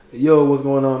Yo, what's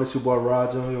going on? It's your boy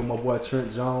Roger. I'm here with my boy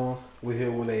Trent Jones. We're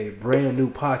here with a brand new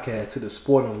podcast to the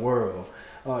sporting world.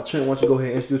 Trent, why don't you go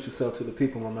ahead and introduce yourself to the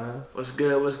people, my man? What's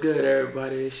good? What's good,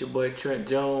 everybody? It's your boy Trent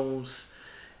Jones,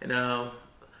 and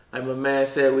like my man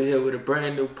said, we here with a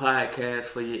brand new podcast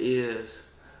for your ears,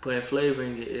 putting flavor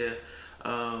in your ear.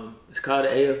 It's called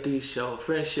the AFD Show,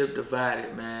 Friendship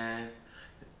Divided, man,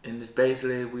 and it's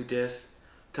basically we just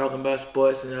talking about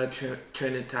sports and other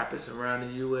trending topics around the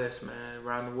U.S., man,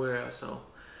 around the world. So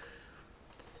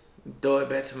throw it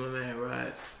back to my man,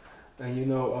 Rod.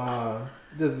 And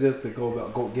just to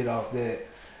go get off that,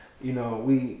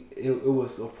 it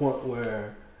was a point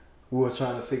where we were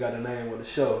trying to figure out the name of the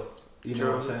show. You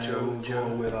know what I'm saying? We was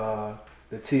going with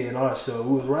the TNR show.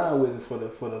 We was riding with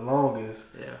it for the longest.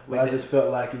 Yeah, but I just felt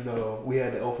like we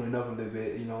had to open it up a little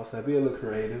bit. You know what I'm saying? Be a little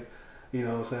creative. You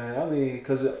know what I'm saying? I mean,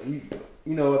 because I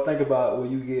think about where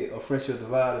you get a friendship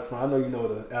divided from. I know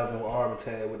the Alabama Auburn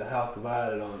tag with the house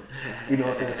divided on it. You know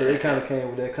what I'm saying? So it kind of came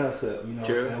with that concept. You know what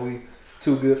I'm saying? We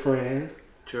two good friends.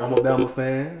 True. I'm a Bama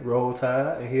fan, Roll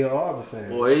Tide, and he an Auburn fan.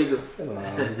 Boy, Eagle. You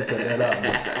can cut that out,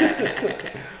 man.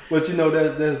 But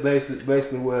that's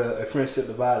basically where a friendship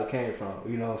divided came from.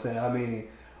 You know what I'm saying? I mean,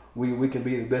 we can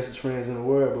be the bestest friends in the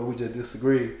world, but we just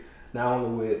disagree. Not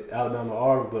only with Alabama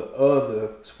Auburn, but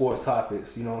other sports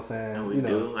topics. You know what I'm saying? And we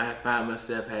do. I find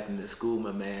myself having to school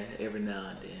my man every now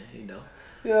and then.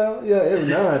 Yeah, every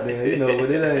now and then,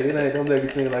 but it ain't don't make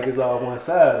it seem like it's all one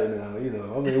sided now, I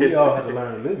mean, we all have to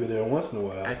learn a little bit there once in a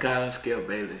while. I call them Skip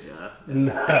Bayless, y'all.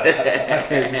 Nah, I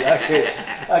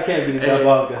can't be the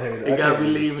diabolical hater. You gotta be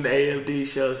leaving the AFD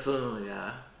show soon,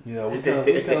 y'all.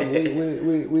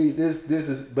 This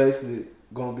is basically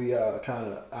gonna be our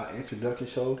introduction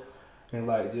show, and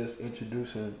like just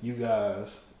introducing you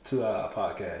guys to our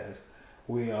podcast.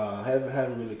 We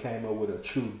haven't really came up with a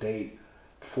true date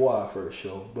before our first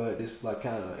show, but this is like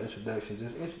kind of an introduction,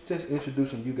 just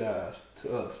introducing you guys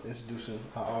to us, introducing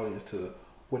our audience to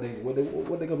what they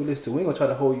gonna be listening to. We ain't gonna try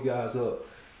to hold you guys up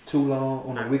too long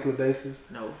on a weekly basis.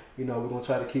 No. We're gonna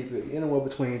try to keep it anywhere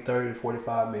between 30 to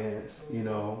 45 minutes.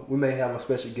 We may have a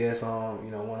special guest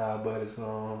on, one of our buddies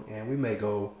on, and we may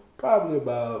go probably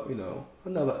about, about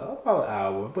an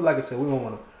hour. But like I said, we don't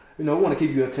wanna we wanna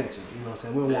keep your attention. You know what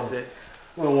I'm saying?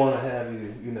 We don't wanna have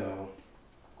you,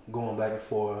 going back and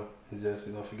forth and just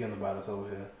forgetting about us over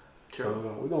here. True. So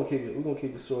we're gonna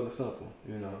keep it short and simple.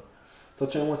 So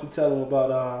Trent, why don't you tell them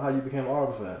about how you became an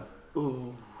Auburn fan?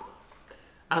 Ooh,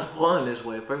 I was born this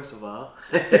way, first of all.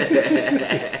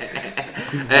 Hey,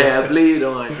 I bleed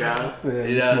orange, y'all. Yeah,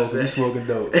 you smoking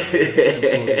dope.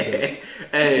 Hey,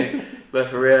 but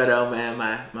for real though, man,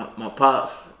 my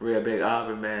pops real big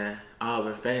Auburn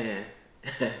fan.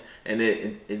 And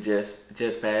it just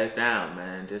passed down,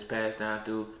 man. Just passed down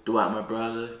throughout my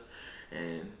brothers,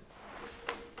 and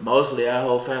mostly our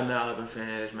whole family Auburn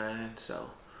fans, man.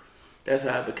 So that's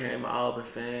how I became an Auburn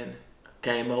fan.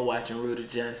 Came up watching Rudy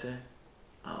Johnson,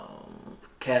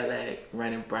 Cadillac,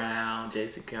 Randy Brown,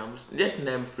 Jason Campbell, just to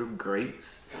name a few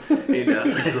greats,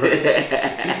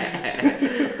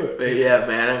 But yeah,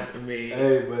 man, I mean.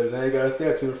 Hey, but they ain't got a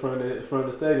statue in front of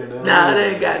the stadium now. Nah,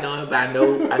 they ain't got no, but I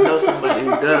know somebody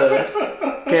who does.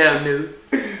 Cam Newton.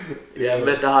 Yeah,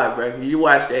 met the Heartbreaker. You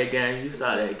watched that game. You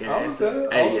saw that game. I was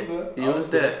there. You was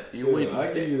there. You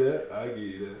witnessed it. I give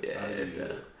you that.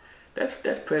 Yeah,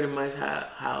 that's pretty much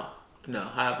how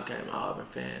I became an Auburn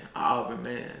fan, an Auburn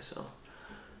man. So,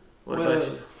 what about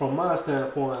you? From my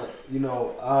standpoint,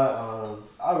 I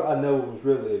never was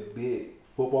really a big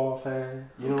football fan.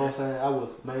 You know what I'm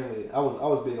saying? I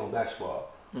was big on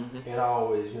basketball, and I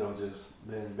always just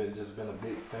been a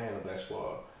big fan of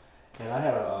basketball. And I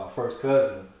had a first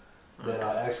cousin that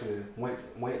I actually went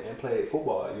and played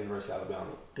football at University of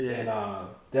Alabama. Yeah. And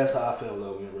that's how I fell in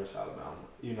love with University of Alabama.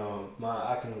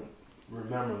 I can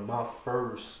remember my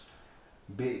first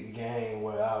big game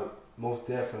where I most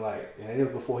definitely and it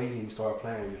was before he even started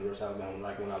playing with University of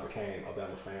Alabama, when I became a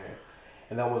Alabama fan.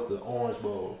 And that was the Orange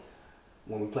Bowl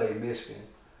when we played Michigan.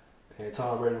 And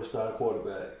Tom Brady was starting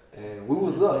quarterback. And we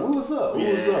was up. I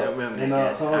remember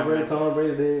and Tom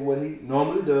Brady did what he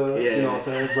normally does. Yeah. You know what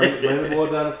I'm saying? Bring the ball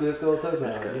down the field, score a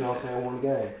touchdown. You know what I'm saying? Won the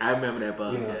game. I remember that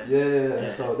ball. Yeah.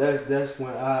 So that's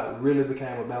when I really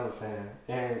became a Bama fan.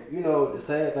 And the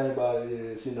sad thing about it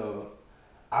is,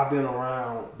 I've been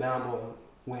around Bama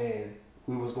when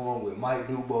we was going with Mike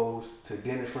Dubose to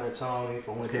Dennis Franchione,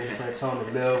 from when Dennis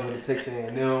Franchione left when the Texas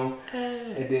A&M,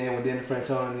 and then when Dennis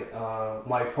Franchione,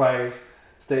 Mike Price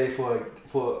stayed for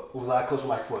was our coach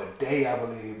for a day, I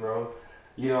believe, bro.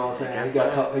 You know what I'm saying? He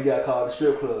got caught at the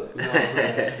strip club. You know what I'm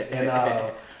saying? And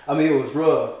I mean, it was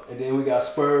rough. And then we got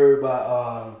spurred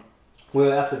by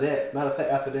Well, after that, matter of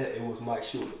fact, after that, it was Mike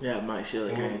Schuler. Yeah, Mike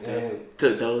Schuler came through.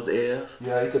 Took those L's.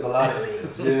 Yeah, he took a lot of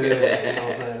L's. Yeah, you know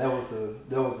what I'm saying? That was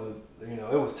the, you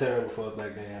know, it was terrible for us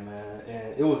back then, man.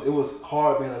 And it was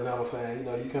hard being a Alabama fan. You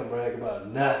know, you couldn't brag about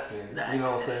nothing. You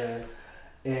know what I'm saying?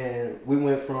 And we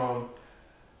went from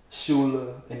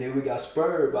Schuler, and then we got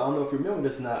spurred. But I don't know if you remember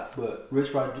this or not, but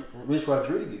Rich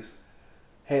Rodriguez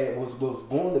was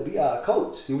going to be our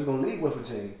coach. He was going to leave West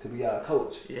Virginia to be our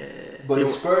coach. Yeah. But he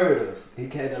spurred us. He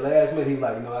came at the last minute. He was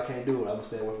like, you know, I can't do it. I'm going to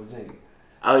stay in West Virginia.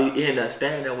 Oh, he ended up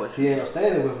staying in West Virginia? He ended up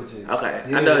staying in West Virginia. Okay.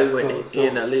 Yeah. I know he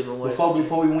ended up leaving West Virginia.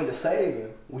 Before we went to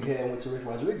Saban, we went to Rich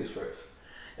Rodriguez first.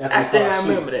 I think I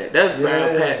remember that. That was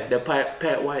around the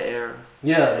Pat White era.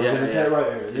 Yeah, it was in the Pat White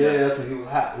era. Yeah, that's when he was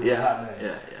hot. He was a hot man.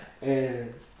 Yeah.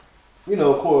 And, you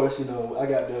know, of course, you know, I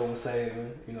got there with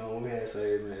Saban. You know, when we had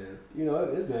Saban, and you know,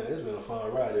 it's been a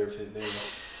fun ride ever since then.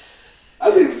 I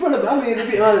mean, to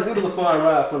be honest, it was a fun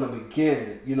ride from the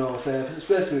beginning. You know what I'm saying?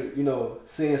 Especially, you know,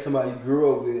 seeing somebody you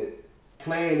grew up with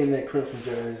playing in that Crimson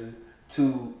jersey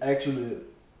to actually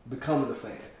becoming a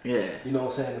fan. Yeah. You know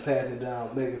what I'm saying? And passing it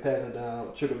down,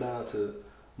 trickle down to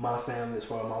my family as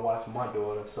far as my wife and my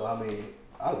daughter. So I mean,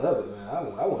 I love it, man.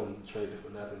 I wouldn't trade it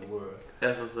for nothing in the world.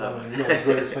 That's what's up. I mean, you know, the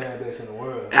greatest fan base in the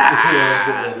world.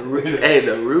 Hey,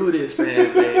 the rudest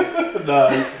fan base. Nah,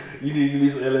 you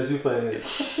need some LSU fans.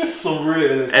 Some real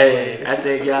LSU fans. Hey, I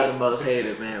think y'all the most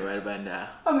hated man right about now.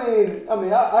 I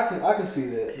mean, I can see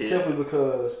that simply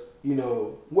because, you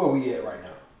know, where we at right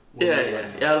now.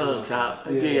 Y'all on top.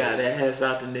 I give y'all that hats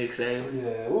out to Nick Saban.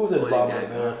 Yeah, we was at the bottom of the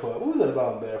barrel for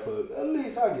at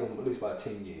least I give him at least about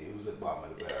 10 years. We was at the bottom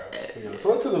of the barrel. You know,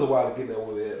 so it took us a while to get there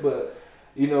where we're at, but.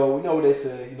 You know, we know what they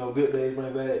say, you know, good days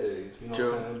bring bad days. You know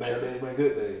what I'm saying? Bad days bring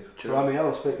good days. So, I mean, I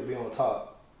don't expect to be on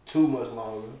top too much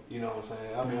longer. You know what I'm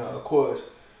saying? I mean, of course,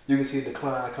 you can see the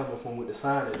decline coming from with the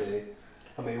signing day.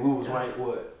 I mean, we was ranked,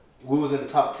 we was in the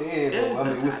top 10, but I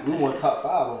mean, we won top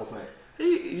 5 on the thing.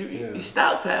 You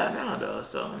stockpile now, though.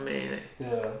 So, I mean,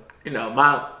 you know,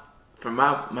 from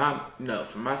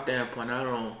my standpoint, I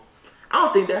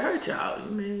don't think that hurt y'all. I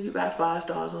mean, you got 5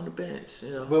 stars on the bench, you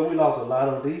know. But we lost a lot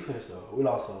on defense, though.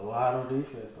 Man.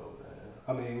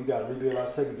 I mean, we got to rebuild our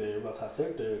secondary. We lost our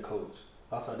secondary coach.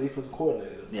 Lost our defensive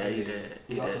coordinator. Yeah, you did.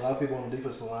 We lost a lot of people on the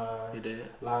defensive line. You did.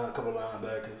 A couple of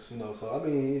linebackers, you know. So, I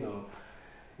mean, you know,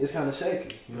 it's kind of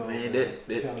shaky. You know what I'm saying?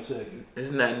 It's kind of shaky.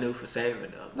 It's nothing new for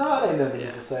Saban, though. No, it ain't nothing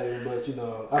new for Saban, but, you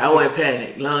know. I wouldn't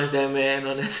panic. Long as that man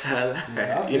on that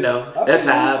sideline, you know, that's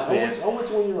how I feel. I'm with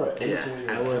you when you're right.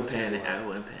 I wouldn't panic.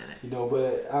 You know,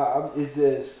 but it's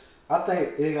just, I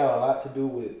think it got a lot to do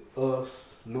with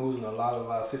us losing a lot of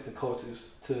our assistant coaches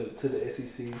to the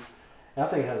SEC. And I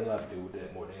think it has a lot to do with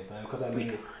that more than anything. Because, I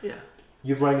mean,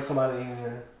 you're bringing somebody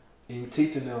in and you're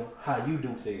teaching them how you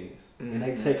do things. Mm-hmm. And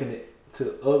they taking it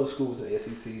to other schools in the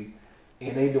SEC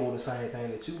and they doing the same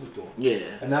thing that you was doing. Yeah.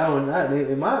 And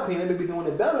in my opinion, they may be doing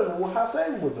it better than what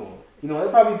Saban was doing. You know, they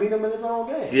probably beat them in his own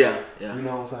game. Yeah. You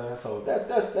know what I'm saying? So that's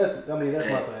I mean, that's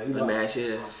my thing. You know? Let me ask you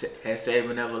this. Has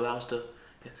Saban ever lost to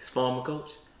his former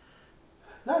coach?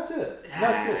 Not yet.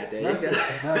 But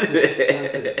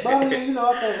I mean, you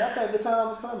know, I think the time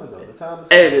is coming though. The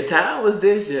time was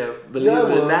this year. Believe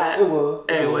it or not. It was.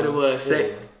 Hey, what it was?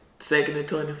 Second and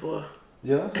 24.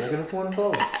 Yeah, second and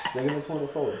 24. Second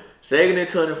and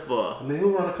 24. I mean,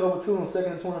 who run a cover 2 on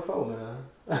second and 24,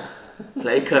 man?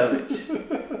 Play coverage.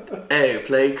 Hey,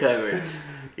 play coverage.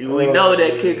 We know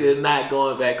that kicker is not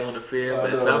going back on the field,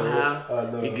 but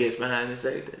somehow he gets behind the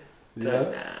safety.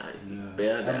 Touchdown.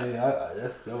 Yeah. I mean, that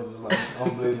was just like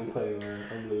unbelievable play, man.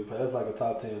 Unbelievable play. That's like a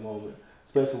top 10 moment,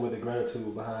 especially with the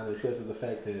gratitude behind it, especially the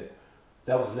fact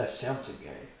that was a national championship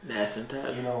game. National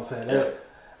title. You know what I'm saying?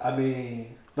 I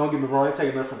mean, don't get me wrong, they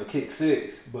taking enough from the kick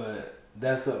 6, but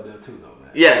that's up there too, though,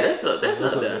 man. Yeah, that's up there. That's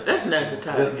national title. That's national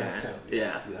championship.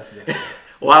 Yeah. That's national.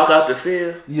 Walk off the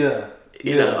field. Yeah.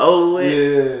 You know, over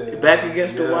with. Back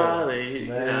against the wall, and you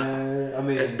know, I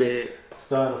mean, that's big.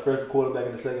 Starting a freshman quarterback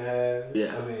in the second half.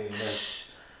 Yeah. I mean,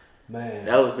 man.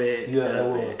 That was big. Yeah, that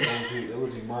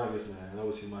was humongous, man. That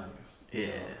was humongous. Yeah. You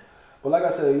know? But like I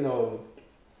said, you know,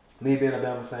 me being a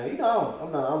Bama fan, you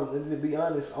know, to be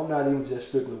honest, I'm not even just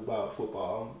strictly about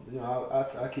football. You know,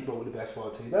 I keep up with the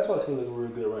basketball team. Basketball team looking real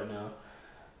good right now.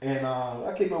 And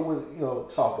I keep up with, you know,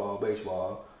 softball,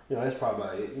 baseball. You know, that's probably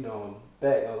about it. You know,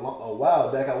 back a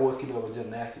while back, I was keeping up with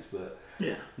gymnastics, but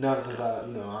now since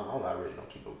I'm not really don't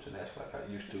keep up with gymnastics like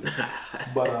I used to.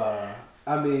 But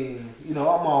I mean, you know,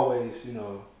 I'm always, you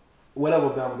know, whatever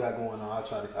Bama got going on, I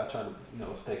try to you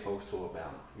know, stay focused toward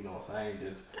Bama. You know what I'm saying? I ain't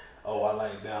just I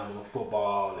like Bama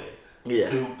football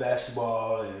and Duke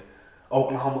basketball and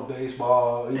Oklahoma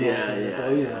baseball. You know what I'm saying? So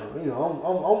you know,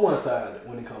 I'm one side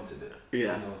when it comes to that. Yeah.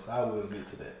 You know, so I will admit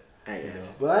to that. I You guess.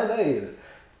 know, but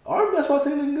our basketball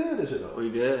team looking good this year though. We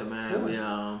good, man.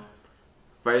 Yeah. We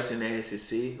first in the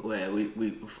ACC. Well,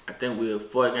 I think we're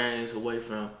 4 games away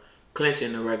from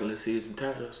clinching the regular season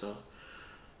title. So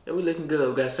yeah, we looking good.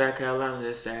 We got South Carolina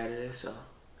this Saturday, so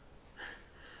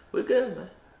we good, man.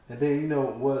 And then you know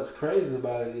what's crazy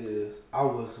about it is I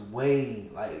was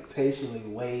waiting, like patiently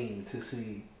waiting to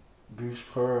see Bruce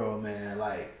Pearl, man,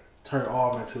 like turn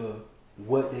Auburn to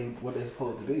what they're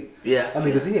supposed to be. Yeah. I mean,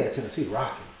 because he had Tennessee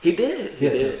rocking. He did. He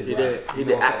did.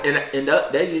 And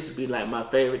that used to be like my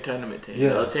favorite tournament team.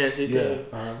 Yeah. Tennessee team.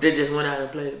 Uh-huh. They just went out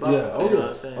and played ball. Yeah. You know what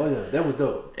I'm saying? Oh yeah. That was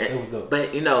dope.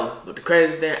 But you know, the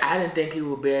crazy thing, I didn't think he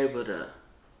would be able to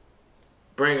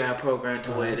bring our program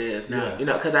to where it is now. Yeah. You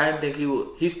know, because I didn't think he would.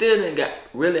 He still didn't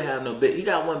really have no big. He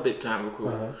got one big time recruit.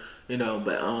 Uh-huh. You know,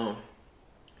 but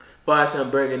far as him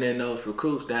bringing in those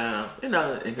recruits down, you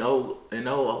know, in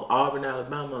old Auburn,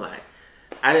 Alabama, like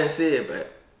I didn't see it,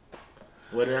 but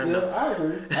what did I know? I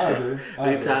agree.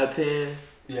 Big top 10.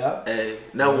 Yeah. Hey,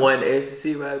 number one in the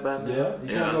SEC right about now. Yeah, you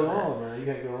can't go wrong, man. You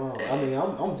can't go wrong. I mean,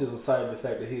 I'm just excited the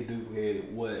fact that he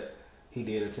duplicated what he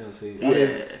did at Tennessee.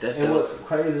 That's and dope. what's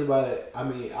crazy about it, I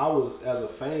mean, I was as a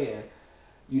fan,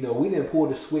 you know, we didn't pull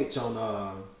the switch on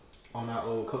our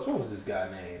old coach. What was this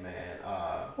guy name, man?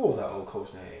 What was our old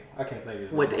coach name? I can't think of his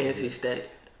name. Went to NC State.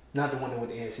 Not the one that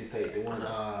went to NC State. The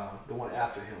one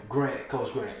after him,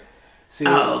 Coach Grant. See,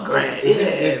 Grant.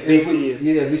 VCU.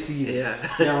 VCU. Yeah.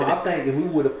 Now I think if we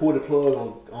would have pulled the plug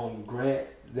on Grant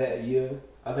that year,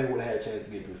 I think we would have had a chance to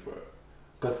get Bruce Pearl.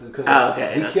 Because we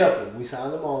kept him. We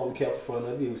signed him on. We kept him for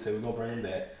another year. We said we're gonna bring him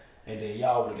back, and then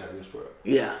y'all would have got Bruce Pearl.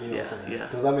 Yeah. You know what I'm saying? Yeah.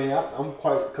 Because I mean,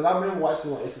 because I remember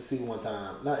watching him on SEC one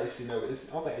time. Not SEC Network.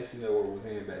 I don't think SEC Network was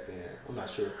in back then. I'm not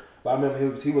sure, but I remember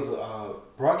he was a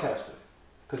broadcaster.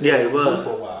 He was for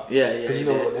a while. Yeah. Because you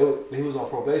know he was on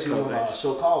probation. He was on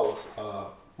show calls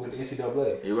with the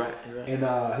NCAA. You're right.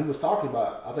 And he was talking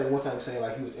about, I think one time saying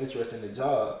like he was interested in the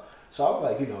job. So I was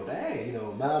like, you know, dang, you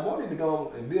know, Mount Moore need to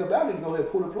go and Bill Ballard need to go ahead and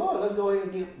pull the plug. Let's go ahead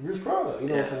and get Bruce Pearl. You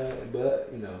know what I'm saying? But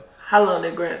you know, how long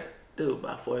did Grant do?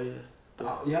 About 4 years.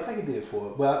 Yeah, I think he did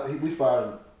 4. But we fired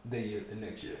him the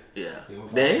next year. Yeah.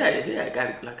 Then he had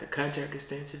got like a contract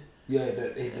extension. Yeah,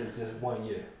 it was just 1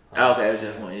 year. Okay, it was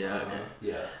just 1 year. Okay.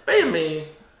 Yeah. But I mean,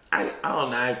 I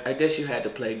don't know. I guess you had to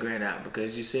play Grant out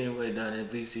because you seen what he done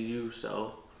at VCU,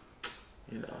 so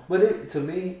you know. But to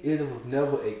me, it was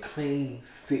never a clean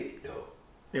fit though.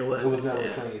 It was never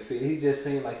a clean fit. He just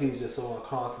seemed like he was just so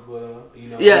uncomfortable, you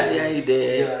know. Yeah, he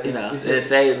did. Yeah, you know, it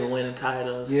saved him winning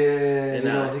titles. Yeah, you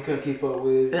know, he couldn't keep up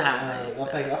with. I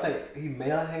think he may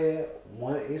have had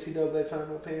one NCAA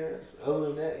tournament appearance. Other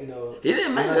than that, you know, he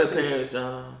didn't make an appearance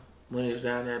when he was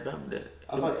down there at Alabama. Did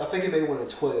I think he made one in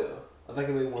 12. I think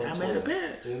he made one in 12. Made an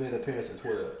appearance. He made an appearance in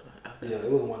 12. Yeah,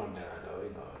 it wasn't one of them down though.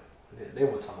 You know, they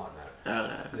weren't talking about that.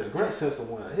 Okay. Yeah, Grant's system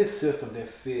his system didn't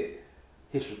fit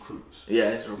his recruits.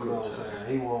 Yeah, his recruits. You know what I'm saying?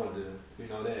 He wanted to, you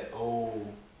know, that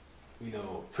old, you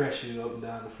know, pressure up and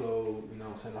down the floor. You know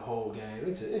what I'm saying? The whole game.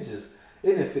 It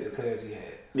didn't fit the players he had.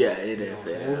 Yeah, it didn't. You know what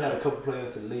I'm saying? We had a couple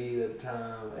players to lead at the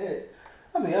time.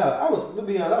 I mean, I was, to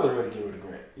be honest, I was ready to get rid of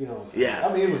Grant. You know what I'm saying? Yeah.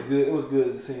 I mean, it was good. It was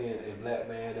good seeing a black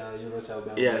man down at the University of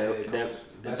Alabama. Yeah,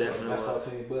 basketball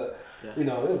team. But, yeah. you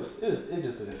know, it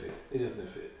just didn't fit. It just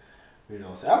didn't fit. You know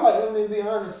what I'm saying? I mean, to be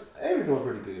honest, Avery doing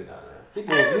pretty good down there. He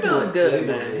doing good,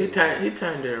 man. He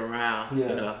turned it around. Yeah.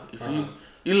 You know, if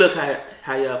you look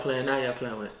how y'all playing now, y'all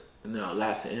playing with, you know,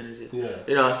 lots of energy. Yeah.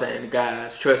 You know what I'm saying? The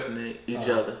guys trusting each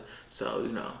other. So,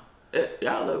 you know,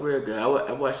 y'all look real good.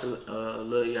 I watched a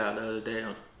little y'all the other day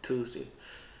on Tuesday.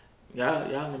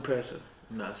 Y'all impressive.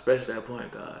 You know, especially that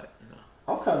point guard. You know,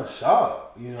 I'm kind of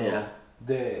shocked. You know,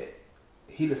 that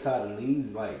he decided to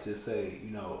leave. Like, just say,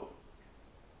 you know,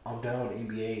 I'm done with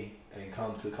the NBA and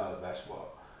come to college basketball.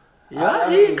 Yeah,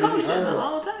 he ain't coached in a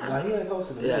long time. Nah, he ain't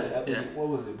coached in a minute. After what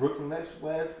was it? Brooklyn last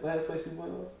place he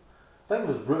was? I think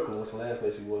it was Brooklyn was the last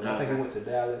place he was. I think he went to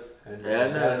Dallas and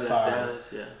Dallas fired.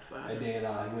 Dallas, and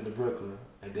then he went to Brooklyn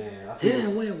and then he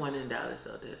didn't win one in Dallas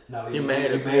though, did he? No, he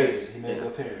made an appearance. He made an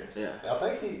appearance. Yeah. I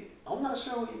think I'm not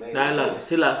sure he made. No,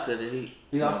 he lost to the Heat.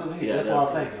 He lost to the Heat. That's what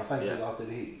I'm thinking. I think he lost to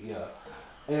the Heat. Yeah.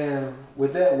 And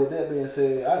with that being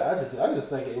said, I just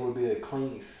think it would be a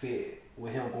clean fit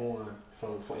with him going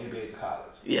from NBA to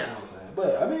college. Yeah. You know what I'm saying?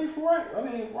 But I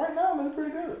mean, right now looking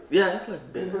pretty good. Yeah, it's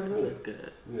looking good. Pretty good.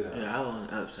 Good. Yeah. I want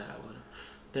the upside with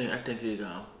him. I think he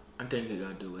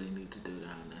gonna do what he needs to do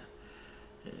down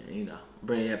there. And, you know,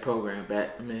 bring that program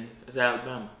back. I mean, it's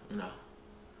Alabama. You know,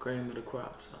 cream of the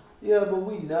crop. So. Yeah, but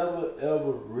we never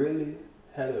ever really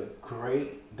had a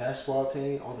great basketball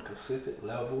team on a consistent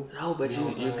level. No, but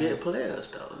you get players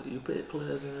though. You put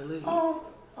players in the league.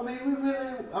 I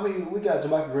mean, we got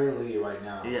Jamaica Green in the league right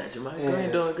now. Yeah, Jamaica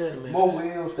Green doing good in Memphis. Mo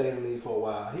Williams stayed in the league for a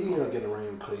while. He ended up getting a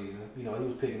ring with Cleveland. You know, he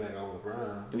was picking back off with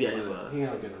Brown. Yeah, he was. He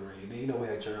ended up getting a ring. Then, you know, we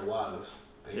had Jaron Wallace.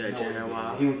 Jaron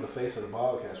Wallace. He was the face of the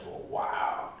Bobcats for a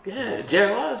while. Yeah, you know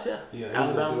Jaron Wallace, yeah. Yeah,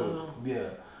 Alabama. Yeah.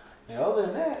 And other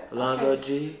than that, Alonzo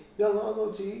G. Yeah,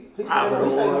 Alonzo G. He stayed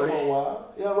for a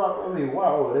while. Yeah,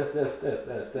 wow.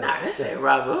 That's. Nah, they say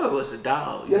Robert Ory was a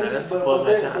dog. Yeah, that's before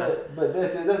my time. But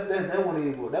that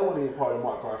wasn't even part of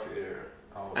Mark Garfield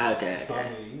era. Okay. So I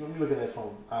mean, you're looking at it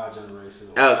from our generation.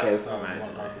 Okay, from my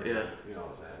generation. Yeah. You know what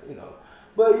I'm saying? You know,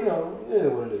 but you know, yeah,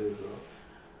 what it is.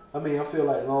 I mean, I feel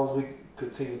like as long as we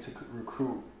continue to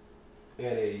recruit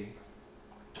at a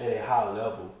high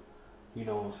level, you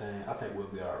know what I'm saying, I think we'll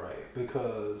be all right.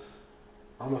 Because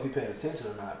I don't know if you're paying attention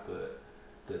or not, but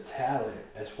the talent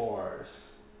as far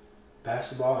as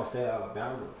basketball in the state of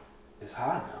Alabama is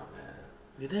high now, man.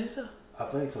 You think so? I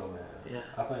think so, man. Yeah.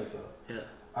 I think so. Yeah.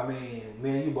 I mean, me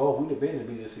and you both, we've been in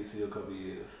the BJCC a couple of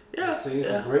years. Yeah. We've seen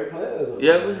some great players up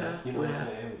there. Yeah, we have. You know what I'm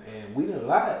saying? And we done a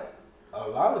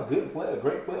lot of good players,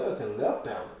 great players that left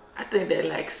down. I think they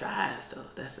lack size, though.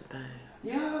 That's the thing.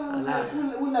 Yeah, we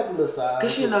lack a little size.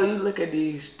 Because, you know, you look at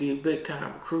these big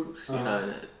time recruits, you know,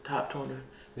 the top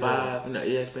 25, you know,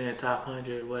 ESPN top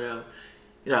 100, whatever.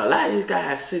 You know, a lot of these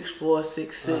guys 6'4",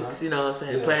 6'6", you know what I'm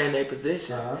saying, playing their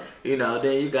position. You know,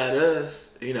 then you got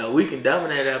us, you know, we can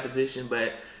dominate our position,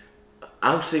 but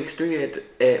I'm 6'3"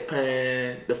 at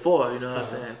playing the 4, you know what I'm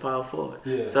saying, power forward.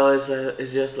 Yeah. So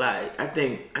it's just like, I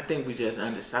think we just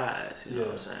undersized, you know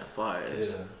what I'm saying, as far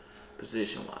as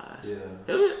position wise.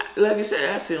 Yeah. Like you said,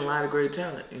 I've seen a lot of great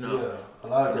talent, you know. Yeah, a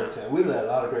lot of great talent. We let a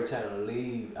lot of great talent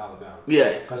leave Alabama.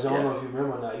 Yeah. Because I don't know if you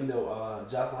remember or not, you know,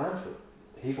 Jock Lanford.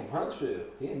 He from Huntsville.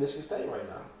 He in Michigan State right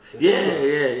now. Yeah. I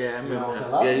remember. You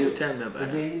know, yeah, you was telling me about it.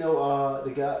 And then, you know,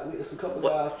 the guy, it's a couple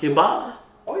guys. He balling?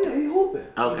 Oh, yeah, he hooping.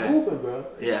 Okay. He hooping, bro.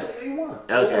 Yeah. He won.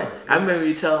 Okay. I remember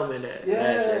you telling me that. Yeah.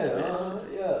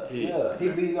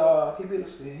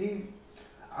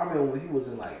 I remember when he was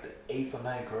in like the 8th or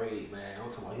 9th grade, man. I'm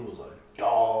talking about he was a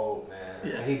dog, man.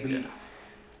 Yeah. And he beat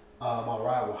my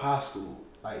rival high school,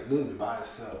 like literally by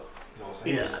himself. You know what I'm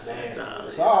saying? He was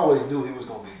nasty. So I always knew he was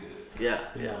gonna be good. Yeah.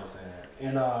 You know what I'm saying?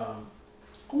 And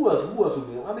who else would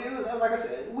be? I mean, like I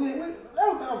said,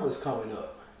 Alabama is coming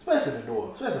up, especially in the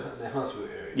north, especially in the Huntsville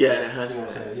area. Yeah, the Huntsville. You know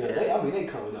what I'm saying? Yeah. They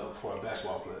coming up for our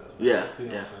basketball players. Man. Yeah. You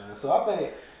know what I'm saying? So I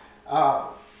think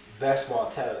our basketball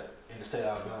talent in the state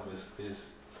of Alabama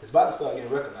is about to start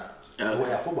getting recognized the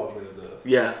way our football players does.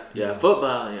 Yeah.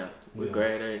 Football, with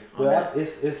grade A. But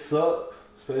it sucks,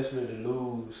 especially to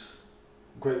lose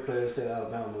great players in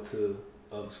Alabama to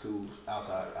other schools out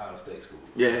of state schools.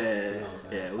 Yeah, you know what I'm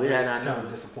saying? Yeah, we had our kind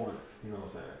of disappointed. You know what I'm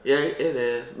saying? Yeah, it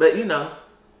is. But you know,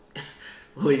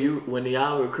 when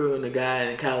y'all recruiting a guy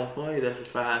in California that's a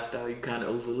 5-star, you kind of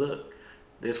overlook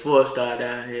this 4-star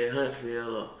down here in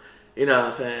Huntsville, or you know what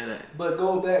I'm saying? But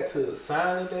go back to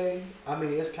signing day. I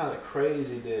mean, it's kind of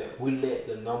crazy that we let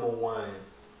the number 1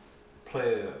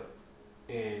 player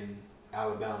in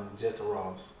Alabama, Justin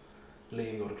Ross,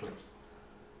 leave and go to Clemson.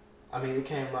 I mean, it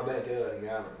came in my backyard and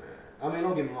got him, man. I mean,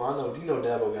 don't get me wrong. I know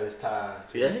Dabo got his ties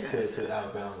to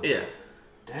Alabama. Yeah.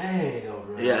 Dang, though,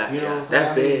 bro. Yeah, you know what I'm saying?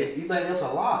 That's big. You think that's a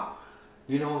lot.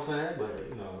 You know what I'm saying? But,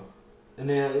 you know. And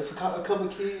then it's a couple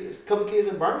kids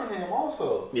in Birmingham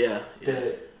also. Yeah.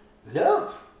 That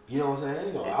left. You know what I'm saying?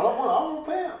 You know, I don't want to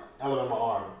play Alabama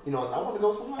Auburn. You know what I'm saying? I want to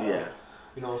go somewhere else.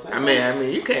 You know what I'm saying? I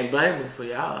mean, you can't blame them for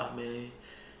y'all. I mean,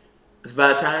 it's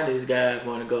about time these guys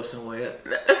want to go somewhere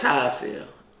else. That's how I feel.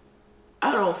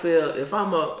 I don't feel if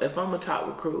I'm a top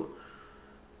recruit,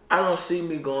 I don't see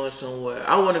me going somewhere.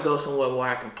 I want to go somewhere where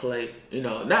I can play. You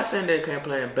know, not saying they can't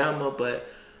play in Bama, but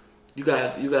you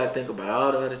got to think about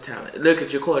all the other talent. Look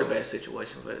at your quarterback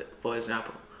situation, for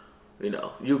example. You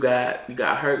know, you got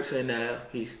Hurts in there.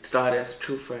 He started as a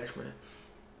true freshman.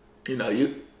 You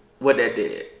know, what that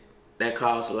did. That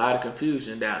caused a lot of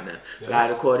confusion down there. A lot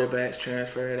of quarterbacks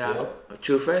transferred out. A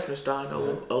true freshman starting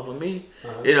over me.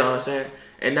 You know what I'm saying?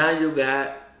 And now you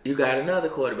got another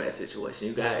quarterback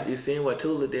situation. You seen what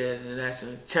Tula did in the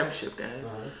national championship game.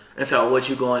 And so what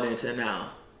you going into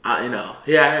now? You know,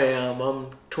 here I am.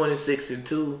 I'm 26-2.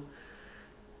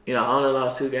 You know, I only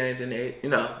lost 2 games in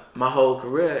my whole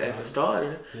career as a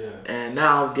starter. And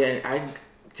now I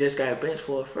just got benched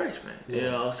for a freshman. You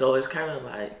know, so it's kind of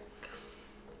like,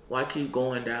 why keep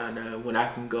going down there when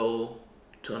I can go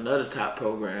to another top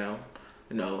program,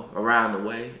 you know, around the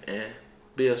way and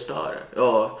be a starter,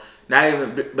 or not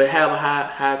even, but have a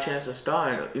high chance of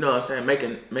starting. You know what I'm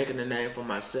saying? Making a name for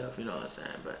myself. You know what I'm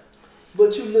saying?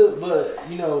 But you look, but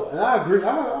you know, and I agree.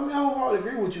 I mean, I wholeheartedly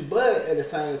agree with you. But at the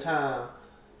same time,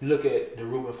 you look at the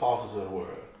Reuben Fosters of the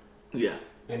world, yeah,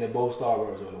 and the Bo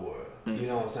Starbirds of the world. Mm-hmm. You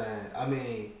know what I'm saying? I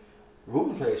mean,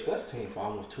 Reuben played special team for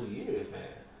almost 2 years, man.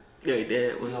 Yeah, he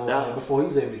did. You know what I'm saying? Before he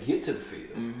was able to get to the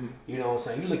field. Mm-hmm. You know what I'm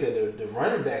saying? You look at the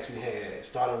running backs we had,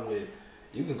 starting with,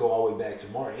 you can go all the way back to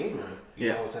Martin Ingram. You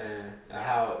know what I'm saying? And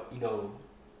how, you know,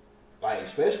 like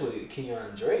especially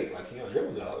Kenyon Drake. Like Kenyon Drake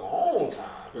was there a long time.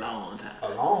 A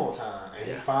long time. And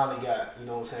he finally got, you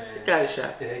know what I'm saying? He got his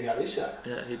shot. Yeah, he got his shot.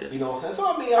 Yeah, he did. You know what I'm saying?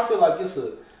 So I mean, I feel like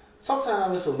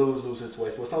sometimes it's a lose-lose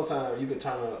situation, but sometimes you can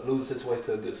turn a losing situation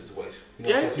to a good situation. You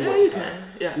know what I'm saying? You can.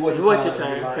 Yeah. You watch your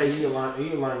time, patience. You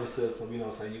learn your system, you know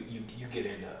what I'm saying? You get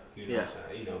in there, you know what I'm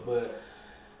saying? You know, but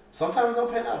sometimes it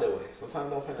don't pan out that way. Sometimes it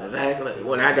don't pan out exactly. that way.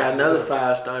 When I got another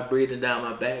 5 start breathing down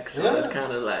my back, so it's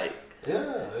kind of like,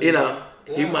 you know,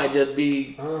 he might just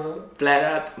be flat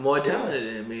out more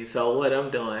talented than me. So what I'm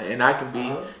doing, and I can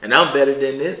be, and I'm better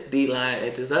than this D line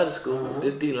at this other school,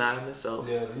 this D lineman. So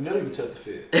yeah, you know you can touch the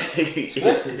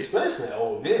field, especially at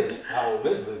Ole Miss. How Ole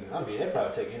Miss looking? I mean, they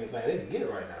probably take anything they can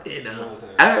get right now. You know what I'm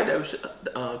saying? I heard they was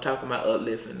talking about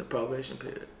uplifting the probation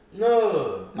period.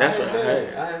 No, that's what I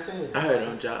heard. I ain't seen it. I heard it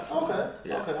on jobs. Okay,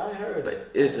 I ain't heard but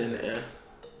that. It's in there.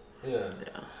 Yeah.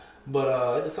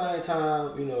 But at the same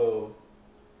time, you know,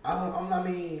 I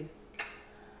mean.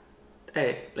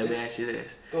 Hey, let me ask you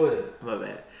this. Go ahead. My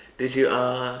bad. Did you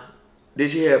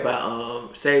hear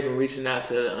about Saban reaching out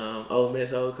to the Ole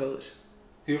Miss old coach?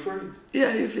 Hugh Freeze?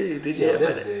 Yeah, Hugh Freeze. Did you hear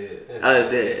about that? Dead.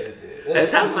 That's dead.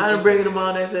 That's how about him bringing him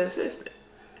on as an assistant.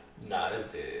 Nah,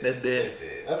 that's dead. That's dead. That's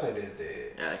dead. I think that's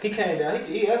dead. Yeah, he came down.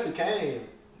 He actually came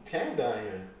down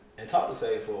here and talked to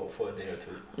Saban for a day or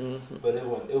two. Mm-hmm. But it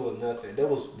was nothing. That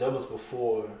was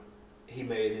before he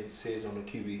made his decision on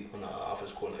the QB, on the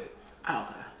offensive coordinator. Oh,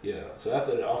 okay. Yeah. So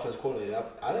after the offensive coordinator,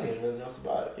 I didn't hear nothing else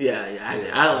about it.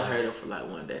 I only heard it for like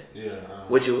one day. Yeah.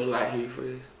 Which you would like Hugh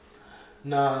Freeze?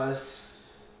 Nah,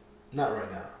 it's not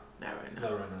right now. Not right now.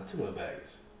 Not right now. Too much baggage.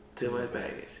 Too much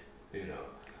baggage. You know,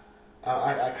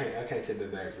 I can't take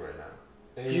that baggage right now.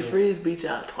 And Hugh Freeze beat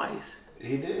y'all twice.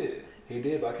 He did,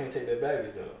 but I can't take that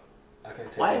baggage though. I can't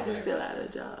take. Why is he still out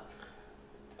of the job?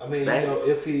 I mean, baggage? You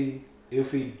know,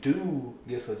 if he do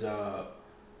gets a job,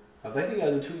 I think he got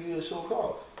to do 2 years show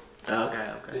cause.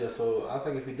 Okay. Yeah, so I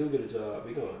think if he do get a job,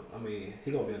 he gonna be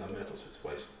in a mental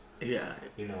situation. Yeah.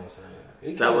 You know what I'm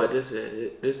saying? So what this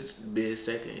is? This be his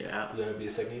second year out. Yeah, it'll be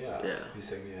his second year out. Yeah. Be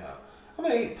second year out. I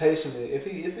mean, patiently, if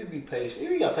he be patient,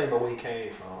 you gotta think about where he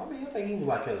came from. I mean, I think he was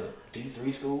like a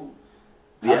D3 school.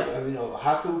 Yeah. You know,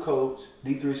 high school coach,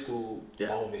 D3 school,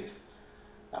 Ole Miss.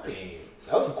 I mean,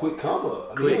 that was a quick come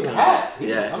up. I mean, he was hot. He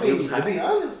was hot. To be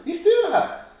honest, he's still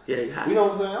hot. Yeah, he hot. You know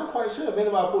what I'm saying? I'm quite sure if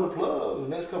anybody pull the plug in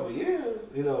the next couple of years,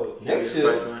 you know, next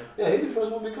year, he'll be the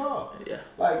first one to be called. Yeah.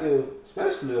 Like,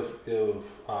 especially if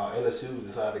LSU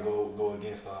decide to go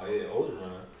against Ed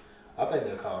Ogeron, I think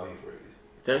they'll call him Freeze.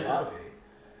 In my opinion.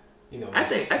 You know, I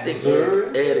think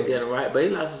Missouri, Ed will get him right, but he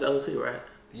lost his OC, right?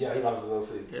 Yeah, he lost his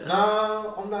OC. Yeah.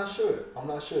 No, I'm not sure.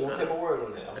 Don't take my word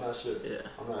on that. I'm not sure. Yeah.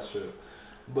 I'm not sure.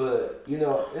 But, you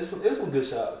know, it's some good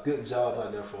jobs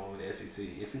out there for him in the SEC.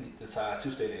 If he decides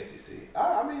to stay in the SEC,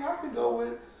 I mean, I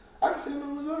can see him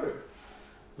in Missouri.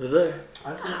 Missouri?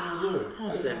 I can see him in Missouri. I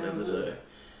can see him in Missouri.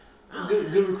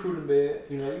 Good recruiting bed.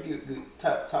 You know, you get good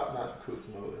top notch recruits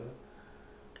from over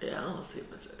there. Yeah, I don't see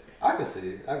Missouri. I can see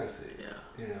it. Yeah.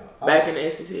 You know, back in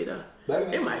the SEC though.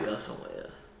 It might go somewhere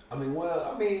else. I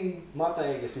mean, my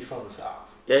thing is he's from the South.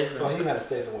 Yeah, so he had to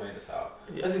stay somewhere in the South.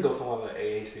 Yeah. Let's just go somewhere like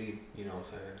AAC, you know what I'm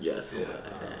saying? Yeah, somewhere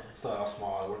like that. Start out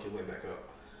small, work your way back up.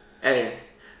 Hey,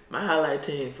 my highlight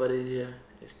team for this year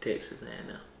is Texas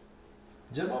A&M.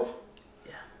 Jimbo?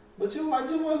 Yeah. But you like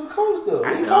Jimbo as a coach though.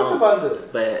 We talked about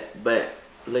this. But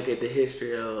look at the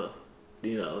history of,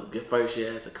 you know, your first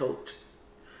year as a coach.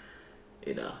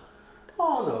 You know. I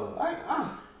don't know.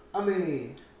 I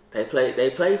mean, They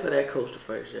played for that coach the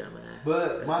first year, man.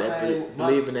 But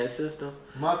believe in that system.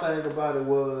 My thing about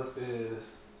it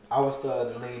is I was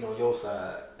starting to lean on your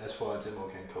side as far as Jimbo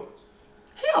can coach.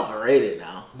 He overrated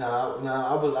now. Nah,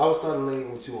 I was starting to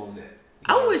lean with you on that.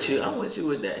 I'm with you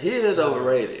with that. He is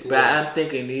overrated, but I'm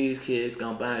thinking these kids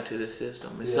gonna buy into the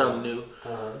system. It's something new,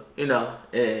 you know.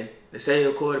 And to say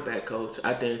a quarterback coach,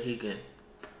 I think he can.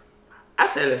 I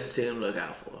say that's a team to look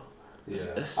out for.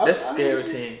 Yeah, that's a scary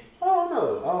team. I don't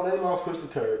know. They lost Christian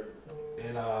Kirk,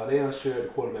 and they unsure of the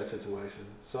quarterback situation.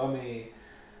 So I mean,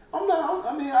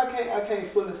 I can't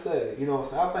fully say. You know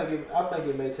what I'm saying? I think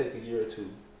it may take a year or two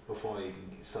before he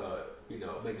can start,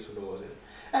 making some noise in it.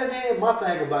 And then my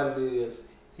thing about it is,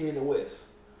 he in the West.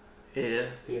 Yeah.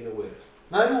 He in the West.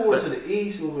 Now, if we went to the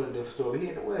East, we would have a different story. He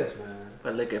in the West, man.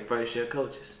 But look at first year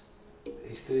coaches. He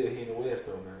in the West,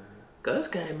 though, man. Gus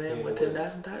came in, went to the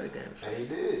national title games. And he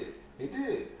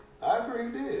did. I agree,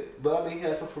 he did. But, I mean, he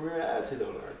had some premier attitude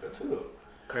on there, too, though.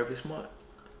 Kirby Smart.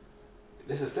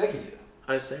 This is second year.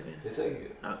 Oh, second? His second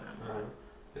year. Okay.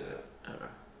 Yeah.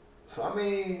 Okay. So, I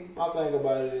mean, my thing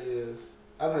about it is,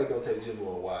 I think it's going to take Jimbo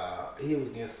a while. He was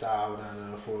getting sour down there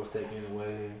in Florida State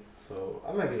anyway. So,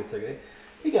 I'm not going to take it.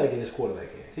 He got to get his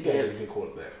quarterback in. He got to get a good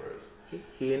quarterback first.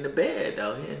 He in the bed,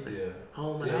 though. He in the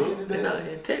home and home. He in the bed.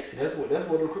 He in Texas. That's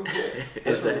what the recruit said.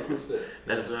 That's what the recruit said.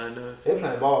 That's what I know. They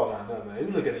playing ball down there, man.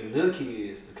 You look at these little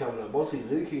kids coming up. Most of these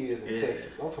little kids in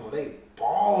Texas. I'm talking about they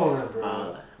balling,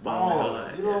 bro.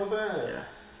 Balling. You know what I'm saying? Yeah.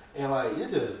 And like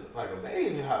it's just like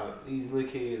amazing how these little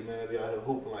kids, man, be out here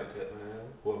hooping like that, man.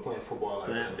 Or playing football like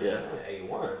that, man.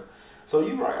 A1. So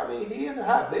you right. I mean, he in the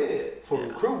hotbed for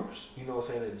recruits. You know what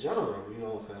I'm saying? In general, you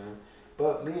know what I'm saying?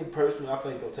 But me personally, I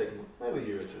think it'll take him maybe a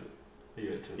year or two.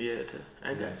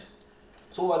 I got you.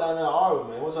 So what down there in Auburn,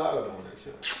 man? What's Auburn doing next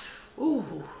year?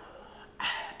 Ooh.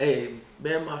 Hey,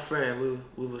 me and my friend,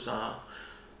 we was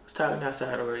talking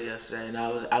outside the radio yesterday, and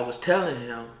I was telling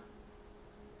him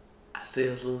I see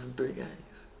us losing 3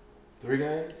 games. 3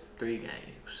 games? 3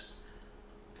 games.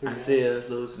 I see us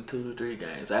losing 2 to 3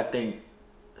 games. I think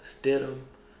Stidham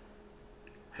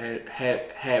had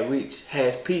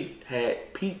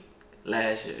peaked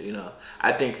last year.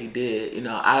 I think he did.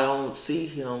 I don't see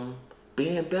him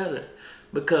being better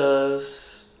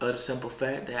because of the simple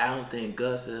fact that I don't think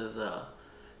Gus is a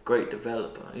great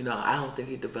developer. I don't think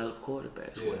he developed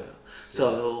quarterbacks well.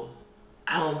 So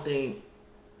I don't think,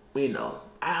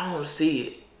 I don't see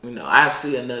it. I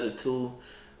see another 2-3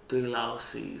 loss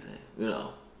season.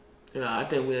 I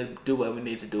think we'll do what we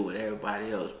need to do with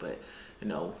everybody else, but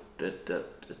the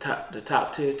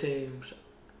top tier teams,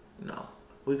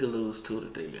 we could lose 2 to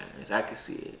 3 games. I can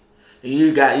see it. And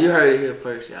you heard it here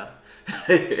first, y'all.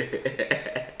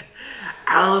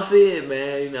 I don't see it,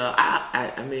 man.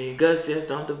 I mean, Gus just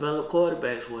don't develop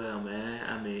quarterbacks well, man.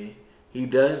 I mean, he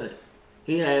doesn't.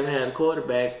 He haven't had a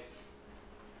quarterback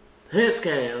since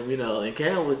Cam, and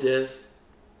Cam was just.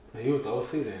 He was the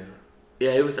OC then.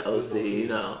 Yeah, he was the OC,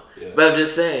 Yeah. But I'm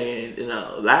just saying,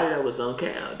 a lot of that was on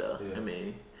Cam, though. Yeah. I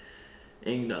mean.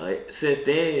 And since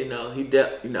then,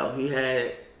 he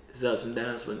had his ups and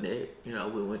downs with Nick.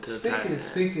 We went to the title.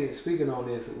 Speaking on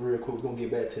this real quick, we're gonna get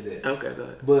back to that. Okay, go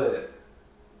ahead. But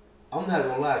I'm not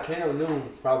gonna lie, Cam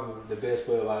Newton probably the best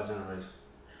player of our generation.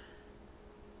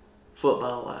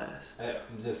 Football wise.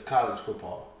 Just college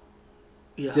football.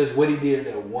 Yeah. Just what he did in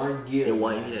that 1 year. In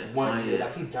 1 year. 1 year.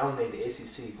 Like he dominated the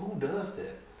SEC. Who does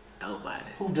that?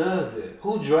 Nobody. Who does that?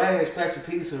 Who drags Patrick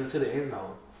Peterson into the end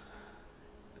zone?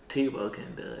 Tebow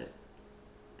can do it.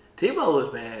 Tebow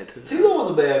was bad too. Tebow was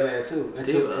a bad man too.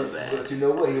 Tebow was bad. But you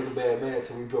know what? He was a bad man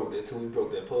until we broke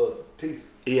that puzzle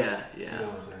piece. Yeah. You know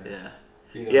what I'm saying? Yeah.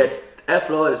 Yeah, that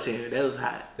Florida team, that was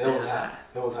hot. That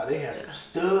was hot. They had some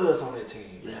studs on that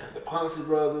team. Yeah. The Ponce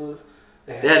brothers.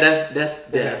 They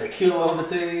had the killer on the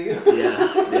team. Yeah.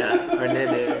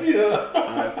 Hernandez.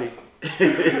 R.I.P.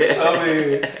 I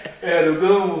mean, the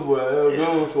goons were.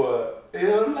 Goons were. I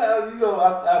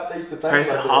used to think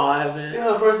Person Harvin.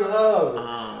 Yeah, Person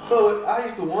Harvin. So I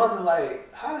used to wonder,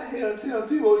 like, how the hell Tim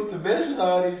Tebow used to mess with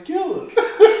all these killers?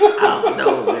 I don't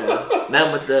know, man.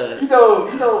 Not with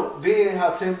the... being how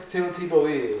Tim Tebow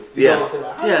is. You know what I'm saying?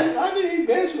 Like, how did he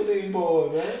mess with these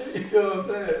boys, man? You know what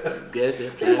I'm saying? Guess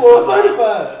these boys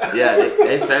certified. Yeah,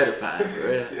 they certified, for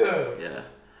real. Yeah.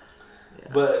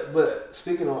 But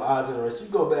speaking on our generation,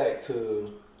 you go back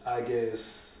to, I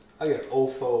guess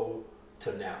 04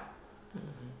 to now.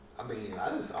 I mean, I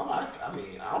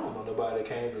don't know nobody that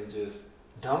came and just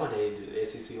dominated the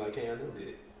SEC like Cam Newton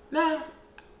did. Nah,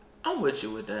 I'm with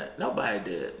you with that. Nobody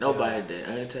did.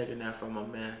 I ain't taking that from my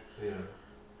man. Yeah.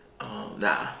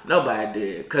 Nah, nobody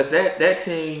did. Cause that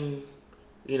team,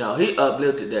 he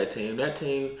uplifted that team. That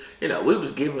team, we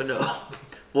was giving up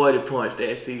 40 points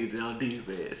that season on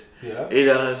defense. Yeah. You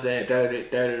know what I'm saying? 30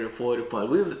 to 40 points.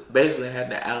 We was basically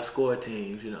having to outscore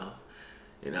teams,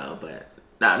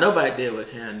 but nobody did what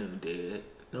Cam Newton did.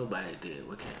 Nobody did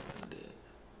what Cam Newton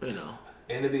did.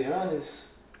 And to be honest,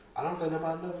 I don't think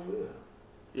nobody never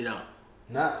will.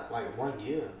 Not like 1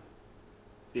 year.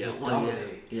 Yeah, just 1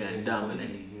 dominate. year. Yeah,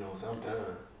 dominate. So I'm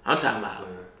done. I'm talking about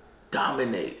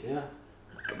dominate. Yeah.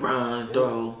 Run,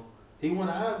 throw. He won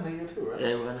a Heisman too, right? Yeah,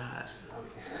 he won a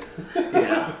Heisman.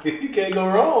 Yeah. You can't go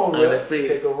wrong, man. You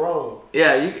can't go wrong.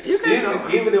 Yeah, you can't go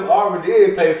wrong. Even if Auburn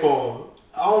did pay for him,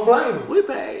 I don't blame him. We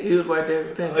paid. He was worth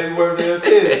every penny. He worked every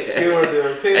penny. He worked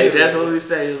every penny. Hey, that's what we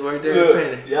say. He was worth every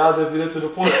penny. Y'all just beat it to the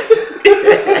point.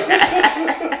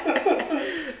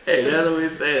 Hey, that's what we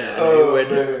say. That he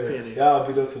worth every penny. Y'all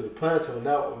beat up to the punch on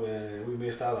that one, man. We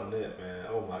missed out on that, man.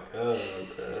 Oh my god.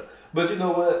 But you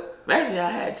know what? Maybe I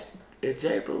had. If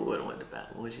J. Boo would have went to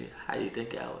battle, how you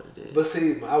think y'all would have did? But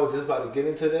see, I was just about to get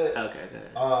into that. Okay,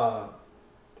 good.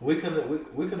 We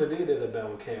couldn't have did that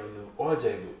about Cam or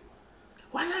J. Boo.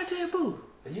 Why not J. Boo?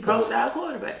 Pro style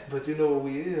quarterback. But you know what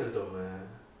we is though, man.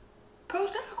 Pro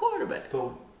style quarterback.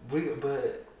 But we're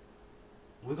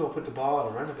gonna put the ball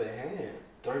in the running back hand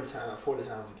 30 times, 40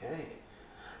 times a game.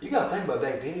 You gotta think about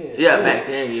back then. Yeah, back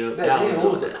then it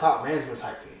was a clock management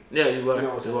type team. Yeah, you were. You know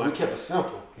what I'm saying? We kept it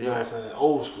simple. You know what I'm saying?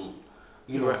 Old school.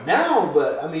 You know, right. Now,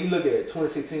 but I mean, you look at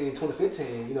 2016,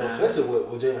 2015, you know, especially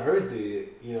what Jalen Hurts did,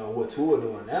 you know, what Tua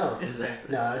doing now.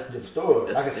 Exactly. Nah, that's a different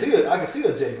story. I can see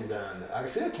a Jacob down there. I can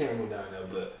see a Cameron down there,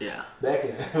 but back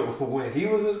in when he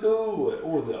was in school, what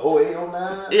was it, 08,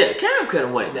 09? Yeah, Cam could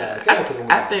have went down.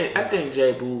 I think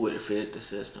J. Boo would have fit the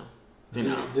system. You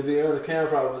know. To be honest, Cam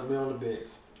probably was be on the bench.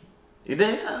 You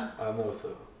think so? I know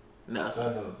so. No.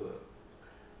 I know so.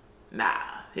 Nah,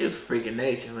 he was freaking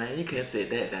nature, man. You can't sit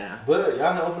that down. But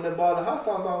y'all done opened that ball the hot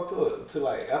sauce on to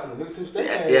like after the Mississippi State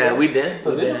game. Yeah, we did.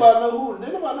 So didn't nobody know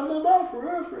nothing about it for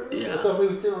real. Yeah. Except for he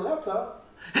was still on laptop.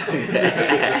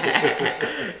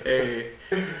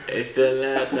 Hey, still a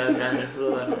laptop down in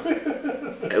Florida.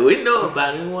 Hey, we know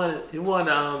about him. He won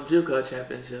the JUCO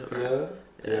championship. Right?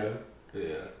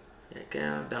 Yeah,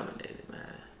 Cam dominated,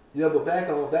 man. Yeah, but back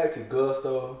to Gus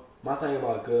though. My thing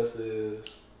about Gus is,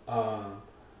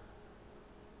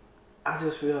 I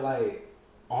just feel like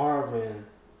Auburn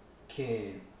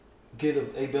can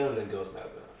they better than Gus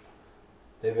Malzahn.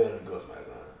 They better than Gus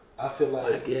Malzahn. I feel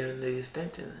like. I give him the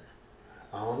extension.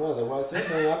 I don't know. That's why I said,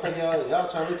 man. I think y'all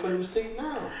trying to look for the receipt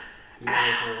now. You know what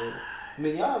I'm saying? I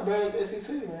mean, y'all embarrassed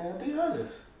SEC, man. Be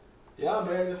honest. Y'all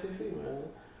embarrassed SEC, man.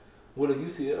 With a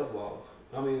UCF loss.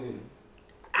 I mean.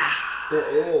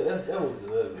 That was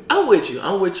ugly.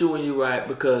 I'm with you when you're right,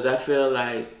 because I feel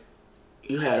like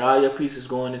you had all your pieces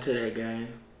going into that game.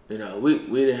 You know, we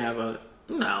didn't have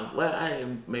I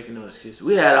ain't making no excuses.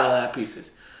 We had all our pieces.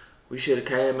 We should have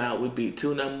came out. We beat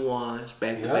 2 number ones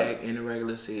back to back in the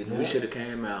regular season. We should have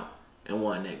came out and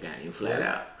won that game flat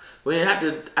out. We didn't have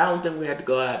to. I don't think we had to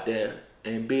go out there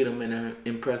and beat them in an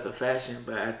impressive fashion,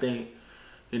 but I think.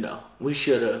 You know, we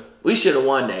should have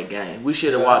won that game. We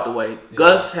should have walked away. Yeah.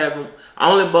 Gus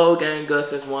only bowl game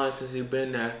Gus has won since he's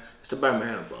been there. It's the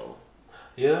Birmingham Bowl.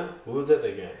 Yeah, what was that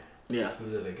game? Yeah, what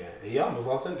was that game? He almost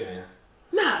lost that game.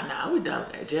 Nah, we done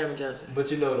that. Jeremy Johnson.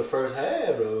 But you know, the first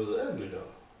half though was ugly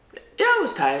though. Yeah, it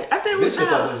was tight. I think Memphis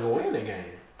thought they was gonna win the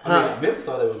game. I mean, Memphis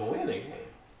thought they was gonna win the game.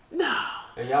 No.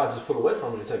 And y'all just put away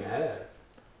from it in the second half.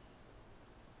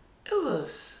 It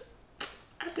was.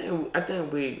 I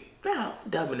think we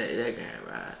dominated that game,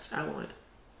 Raj. I went.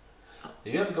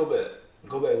 You have to go back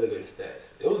and look at the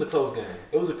stats. It was a close game.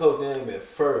 It was a close game at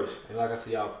first, and like I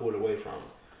said, y'all pulled away from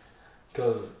it.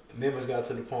 Because Memphis got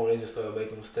to the point where they just started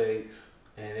making mistakes,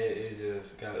 and it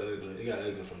just got ugly. It got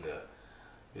ugly from there.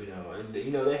 You know, and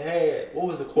you know they had what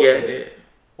was the quarterback? Yeah,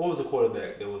 what was the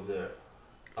quarterback that was there?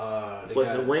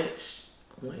 Was it Wentz?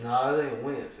 No, it ain't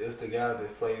Wentz. It was the guy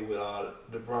that played with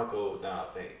the Broncos now,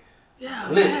 I think. Yeah,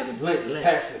 Lynch. Paxton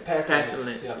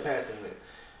Lynch. Yeah, Yeah. Paxton Lynch.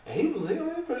 And he was a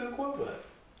pretty good quarterback.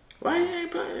 Why he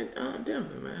ain't playing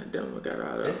Denver, man? Denver got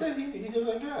all that. They said he just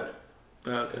ain't got it.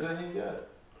 Okay. They said he ain't got it.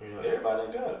 You know, everybody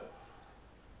ain't got it.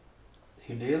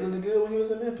 He did look good when he was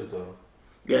in Memphis, though.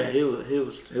 Yeah, he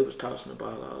was tossing the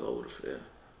ball all over the field.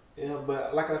 Yeah,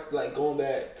 but like going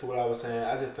back to what I was saying,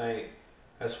 I just think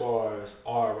as far as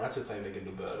Auburn, I just think they can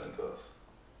do better than Gus.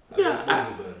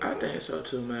 I think so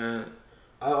too, man.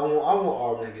 I want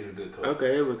Auburn to get a good coach.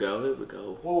 Okay, here we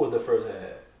go. What was the first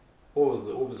half? What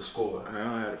was the score? I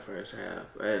don't have the first half.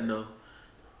 I didn't know.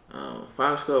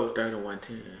 Final score was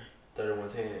 31-10.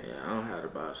 31-10. Yeah, I don't have the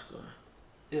box score.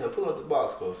 Yeah, pull up the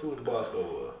box score. See what the box score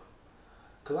was.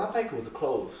 Cause I think it was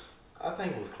close.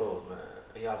 Man.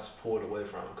 And y'all just pulled away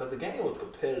from it. Cause the game was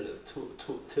competitive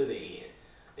to the end.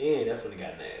 The end, that's when it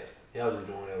got nasty. Y'all just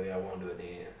doing whatever y'all want to do at the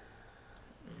end.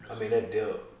 I mean, that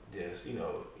dealt just, you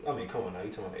know, I mean, come on now.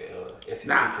 You talking about the SEC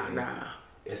team. Nah.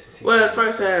 SEC well, team. the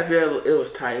first half, yeah, it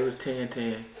was tight. It was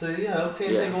 10-10. So, yeah, it was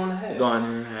 10-10 going to half. Going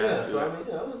in half. Yeah, so, I mean,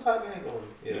 yeah, it was a tight game going.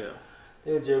 Yeah.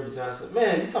 Then Jeremy Johnson.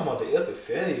 Man, you talking about the epic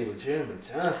failure with Jeremy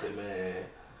Johnson, man.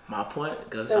 My point.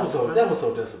 That was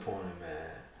so disappointing,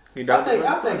 man. I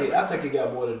think it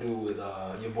got more to do with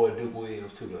your boy Duke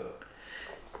Williams too, though.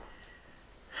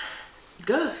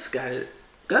 Gus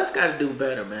Gus got to do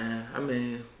better, man. I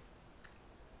mean,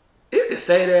 you can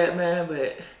say that, man,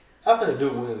 but I think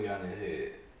Duke Williams got in his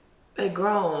head. they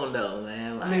grown though,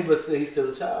 man. Like, I mean, but still, he's still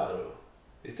a child though.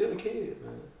 He's still a kid,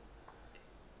 man.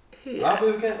 yeah. A lot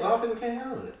of people can't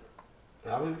handle it.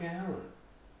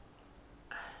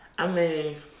 I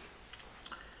mean,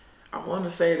 I want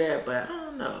to say that, but I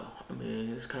don't know. I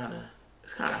mean, it's kind of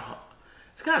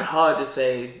hard to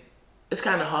say. It's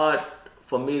kind of hard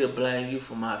for me to blame you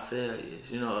for my failures.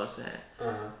 You know what I'm saying?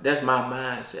 Uh-huh. That's my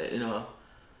mindset, you know.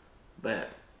 But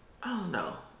I don't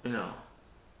know, you know.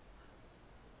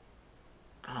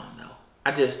 I don't know.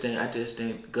 I just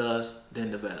think Gus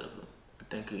didn't develop him. I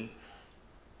think he,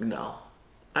 you know,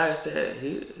 like I said,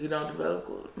 he don't develop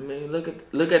good. I mean,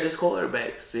 look at his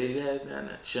quarterback. See, he has done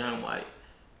that. Sean White.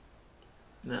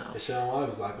 No. And Sean White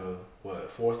was like a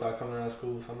 4-star coming out of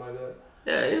school, something like that.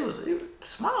 Yeah, he was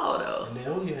small though. And then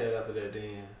who you had after that?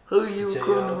 Then who you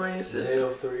recruiting to bring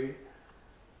system? JL3.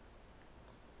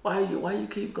 Why you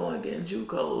keep going getting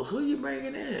JUCOs? Who you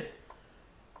bringing in?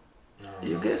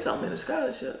 You get some in the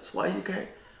scholarships. Why you can't?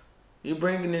 You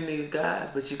bringing in these guys,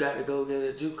 but you got to go get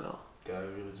a JUCO. Gotta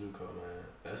get a JUCO, man.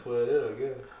 That's what it is, I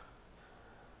guess.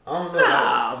 I don't know.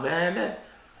 Nah, man,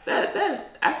 that's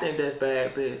I think that's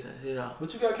bad business, you know.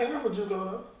 But you got camera for JUCO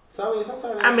though. So I mean,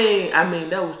 sometimes. I mean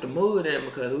that was the move then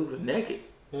because we were naked.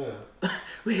 Yeah.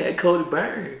 We had Cody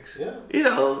Burns. Yeah. You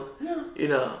know. Yeah. You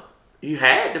know. You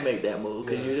had to make that move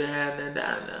because you didn't have nothing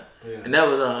down there. Yeah. And that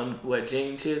was what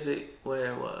Gene Chiswick,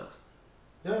 where it was.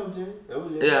 Yeah, that was Gene.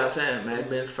 Yeah, I'm saying, man, it's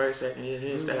been his first, second year. He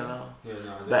didn't stay long. Yeah,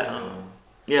 no, but,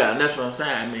 yeah, and that's what I'm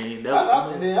saying. I mean, that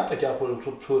was, and then I think y'all put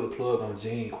a plug on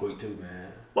Gene quick too,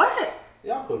 man. What?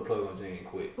 Y'all put a plug on Gene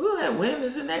quick. We had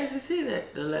winless in the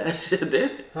ACC the last year,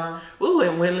 didn't we? Huh? We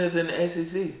went winless in the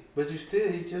ACC. But he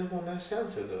just won that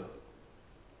championship though.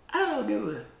 I don't give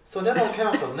a. So that don't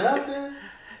count for nothing.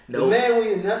 Nope. The man when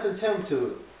you national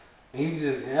championship,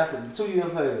 and after 2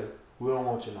 years later, we don't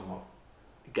want you no more.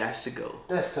 Got to go.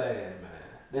 That's sad, man.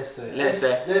 That's sad.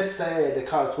 That's sad that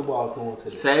college football is going to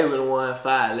that. Saban won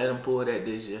 5. Let him pull that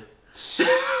this year.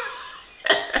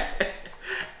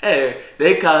 Hey,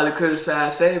 they call it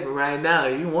criticize Saban right now.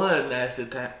 He won a national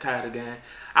title game.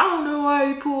 I don't know why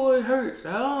he pulled Hurts.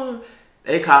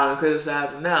 They call him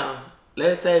criticize him now.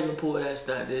 Let Saban pull that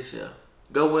stunt this year.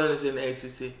 Go win us in the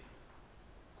ACC.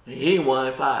 He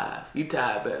won 5. He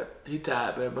tied Bear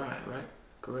Bryant, right?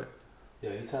 Correct.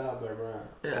 Yeah, he tied Bear Bryant.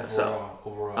 Yeah,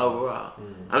 overall.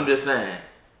 Mm-hmm. I'm just saying.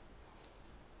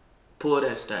 Pull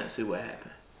that stunt, see what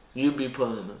happens. You be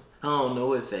pulling them. I don't know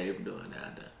what Saban doing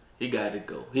down there. He got to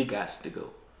go. That's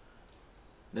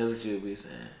what you be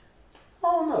saying. I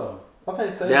don't know. I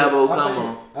think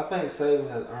Saban. I think Saban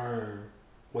has earned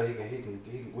what he can.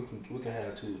 We can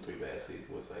have 2 or 3 bad seasons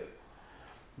with Saban.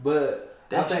 But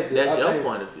that's your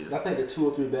point of view. I think the 2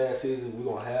 or 3 bad seasons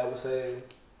we're gonna have with Saban,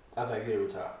 I think he'll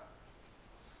retire.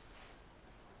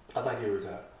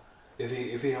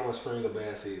 If he have a string of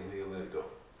bad seasons, he'll let it go.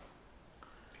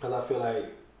 Cause I feel like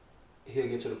he'll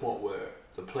get to the point where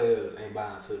the players ain't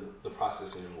buying into the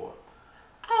process anymore.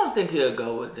 I don't think he'll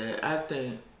go with that. I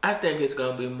think it's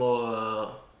gonna be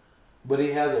more. But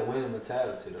he has a winning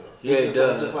mentality though. Yeah, he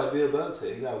does. Just like Bill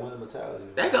Belichick, he got a winning mentality.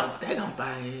 They gonna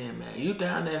buy in, man. You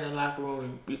down there in the locker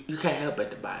room, you can't help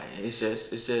but to buy in. It's just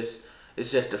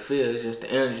the feel, it's just the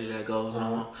energy that goes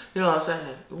on. You know what I'm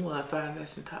saying? We won 5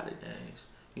 national title games.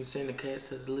 You send the cats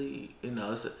to the league. You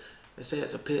know, it's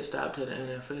a pit stop to the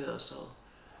NFL. So,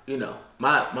 you know,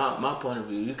 my point of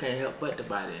view, you can't help but to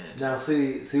buy in. Now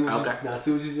see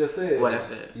what you just said. What I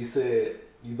said.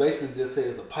 You basically just said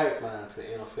it's a pipeline to the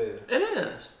NFL. It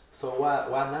is. So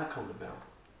why not come to Bama?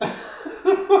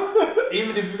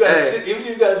 even if you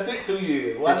gotta sit 2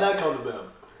 years, why not come to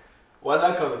Bama? Why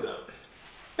not come to Bama?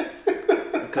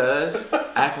 Because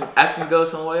I can go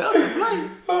somewhere else and play.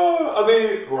 I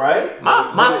mean, right?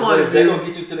 My point of view, they're gonna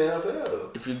get you to the NFL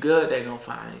though. If you're good, they're gonna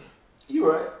find you.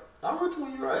 You right. I'm with you.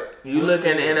 You right. You look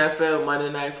in the NFL Monday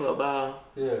Night Football.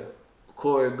 Yeah.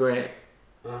 Corey Grant.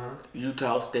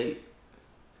 Utah State.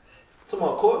 Talking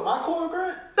about Corey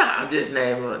Grant? Nah, I'm just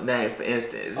naming a name for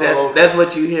instance. That's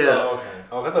what you hear. Oh, okay.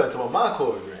 I thought you were talking about my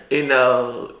Corey Grant. You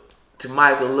know, to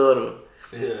Michael Little.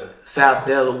 Yeah. South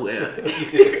Delaware.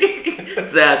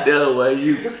 South Delaware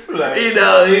Utes. Like, you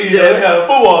know, they have a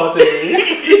football team.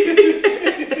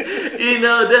 You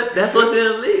know, that's what's in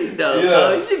the league though. Yeah.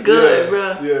 So you good,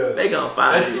 bro. Yeah. They gonna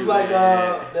find it's you. It's just like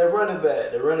man. that running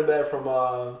back from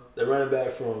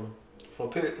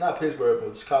not Pittsburgh,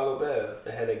 but Chicago Bears.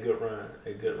 They had a good run.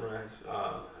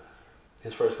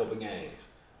 His first couple games.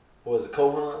 What was it,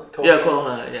 Cohan?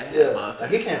 Cohan. Yeah.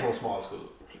 Like he came from a small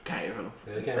school. He came from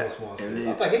a small school.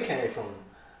 I think he came from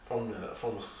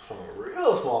from a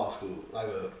real small school, like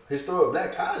a historic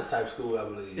black college type school, I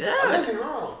believe. Yeah. I may be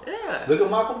wrong. Yeah. Look at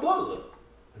Michael Butler.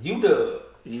 UW.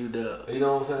 You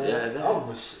know what I'm saying? Yeah,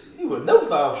 exactly. You would never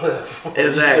thought player.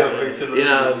 Exactly. You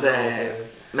know what I'm saying?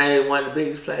 Made one of the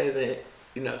biggest players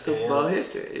in Super Bowl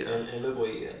history. You know? And look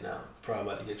where he at now.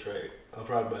 Probably about to get traded.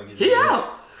 Probably about to get he out.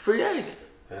 Free agent.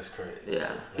 That's crazy.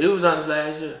 Yeah. He was on his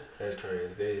last year. That's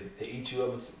crazy. They eat you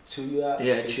up and chew you out.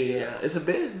 Yeah, chew you out. It's a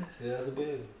business. Yeah, it's a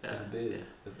business. Yeah. It's a business.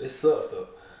 Yeah. It sucks though.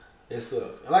 It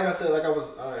sucks. And like I said, like I was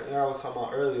talking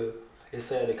about earlier, it's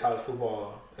sad that college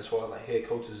football, as far as like head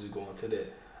coaches is going to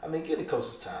that. I mean, give the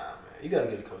coaches time, man. You gotta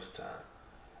give the coaches time.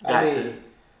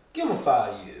 Give them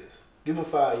 5 years. Give them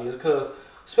 5 years, cause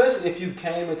especially if you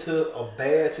came into a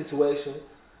bad situation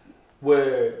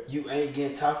where you ain't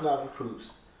getting top-notch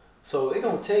recruits, so it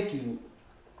gonna take you.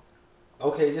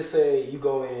 Okay, just say you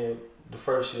go in the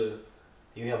first year,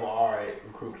 you have an alright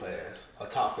recruit class, a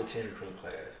top 15 recruit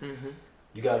class. Mm-hmm.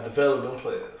 You gotta develop them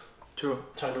players. True.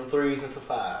 Turn them threes into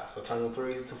fives, or turn them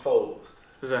threes into fours.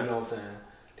 Exactly. You know what I'm saying?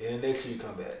 Then the next year you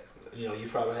come back. You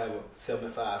probably have a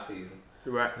 7-5 season.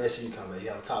 Right. Next year you come back. You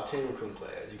have a top 10 recruiting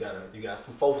class. You got a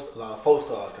lot of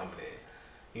 4-stars coming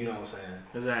in. You know what I'm saying?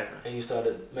 Exactly. And you start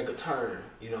to make a turn.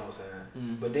 You know what I'm saying?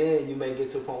 Mm-hmm. But then you may get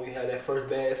to a point where you have that first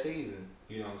bad season.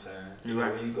 You know what I'm saying?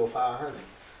 Right. When you go 500.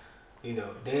 Then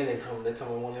they tell me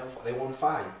they want to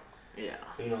fire you. Yeah.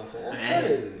 You know what I'm saying? That's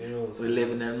crazy. You know what I'm saying? We're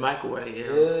living in a microwave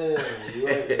era. Yeah, you're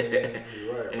right, man.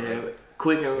 You're right, bro. Yeah,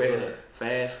 quick and ready.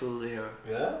 Fast food era.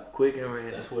 Yeah. Quick and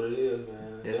ready. That's what it is,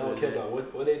 man. They don't care about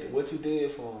what you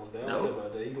did for them. They don't care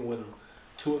about that. You can win them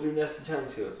 2 or 3 national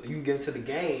championships. You can get into the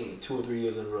game 2 or 3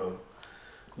 years in a row.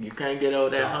 You can't get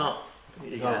over that hump.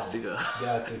 You got to go.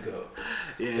 Got to go.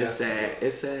 Yeah, it's sad.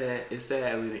 It's sad. It's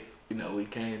sad. We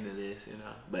came to this.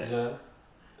 But yeah.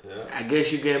 I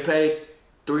guess you get paid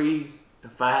 $3 to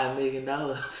 $5 million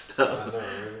stuff. I know,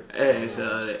 right? And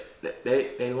so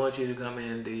they want you to come in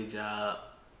and do your job,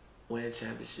 win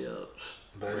championships,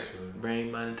 basically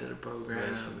bring money to the program.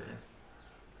 Basically.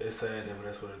 It's sad that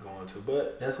that's what it's going to,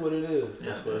 but that's what it is.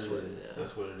 That's what it is.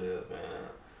 That's what it is, man.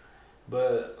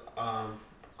 But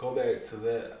go back to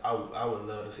that. I would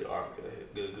love to see Auburn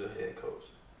get a good head coach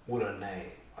with a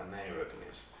name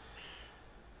recognition.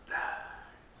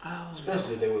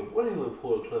 Especially they would. What if they would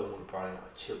pull the plug on probably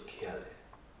like Chip Kelly?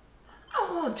 I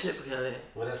don't want Chip Kelly.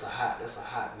 Well, that's a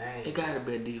hot name. It gotta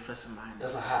be a defensive mind.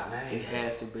 That's a hot name. It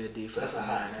has to be a defensive mind. That's a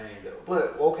hot name though.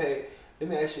 But okay, let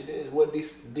me ask you this: what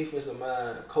defensive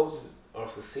mind coaches are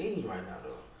succeeding right now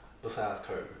though, besides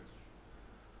Kirby?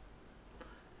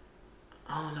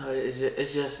 I don't know.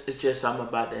 It's just something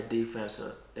about that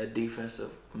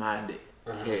defensive minded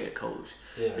head coach.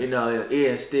 Yeah. It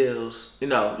instills. You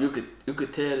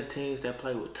could tell the teams that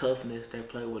play with toughness, that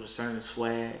play with a certain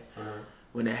swag.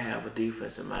 When they have a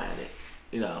defensive minded,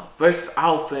 versus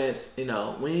offense,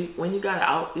 when you got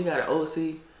an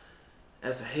OC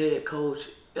as a head coach,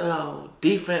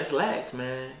 defense lacks,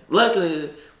 man.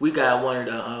 Luckily, we got one of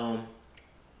the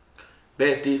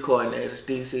best D coordinators,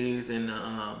 DCs in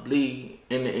the league,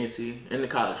 in the NC, in the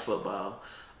college football.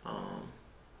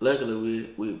 Luckily,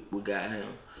 we got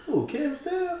him. Ooh, Kevin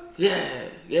Steele? Yeah,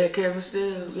 Kevin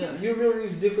Steele. Yeah. You remember he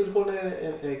was defense coordinator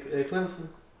at Clemson?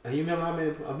 And you remember how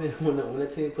many when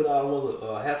that team put out almost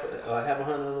half a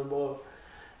hundred on the ball,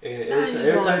 and every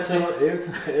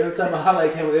time a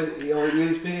highlight came on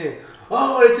ESPN,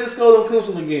 they just scored on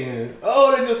Clemson again.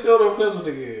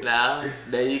 Now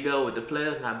there you go with the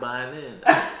players not buying in.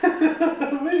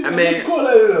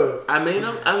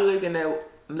 I'm looking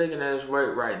at his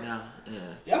work right now.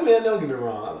 Yeah. I mean, don't get me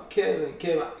wrong.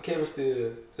 Kevin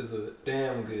Steele is a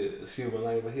damn good, excuse my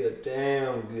language, but he's a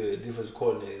damn good defensive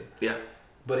coordinator. Yeah.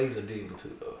 But he's a diva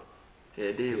too, though.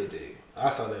 Yeah, diva. He's a diva. I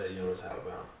saw that at University of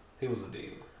Alabama. He was a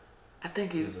diva. I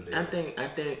think he was a diva. I think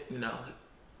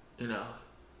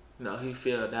he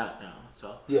filled out now.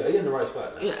 So yeah, he's in the right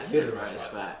spot now. Yeah, he's in the right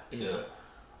spot.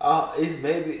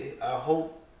 I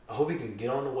hope he can get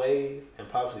on the wave and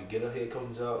possibly get a head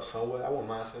coaching job somewhere. I wouldn't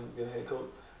mind seeing him get a head coach.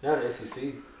 Not in the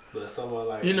SEC, but somewhere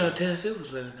like Tennessee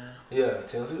was looking at him. Yeah,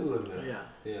 Tennessee was looking at him.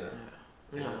 Yeah.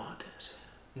 We don't want Tennessee.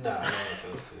 Nah, I don't want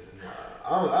Tennessee.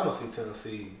 Nah, I don't see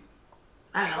Tennessee.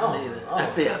 I don't either.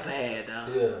 I feel bad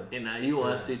though. Yeah. You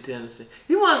want to see Tennessee.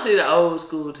 You want to see the old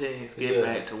school teams get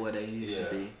back to where they used to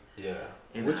be. Yeah.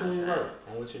 Which one you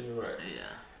right?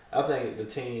 Yeah. I think the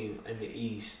team in the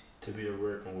East to be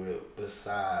working with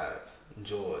besides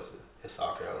Georgia is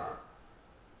South Carolina.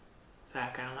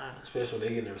 Especially when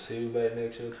they get the receiver back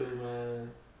next year too,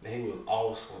 man. And he was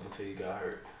awesome until he got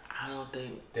hurt. I don't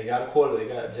think they got a quarterback.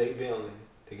 They got Jake Bentley.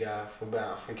 The guy from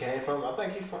Bama. He came from. I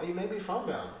think he may be from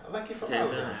Bama. I think he's from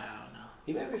Alabama. I don't know.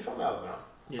 He may be from Alabama.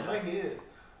 Yeah. I think he is.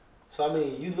 So I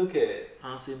mean, you look at. I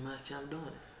don't see much Champ doing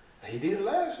it. He did it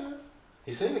last year.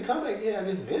 He seen the comeback he had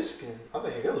against Michigan. I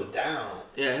think it was down.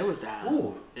 Yeah, it was down.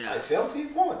 Ooh, yeah. Like 17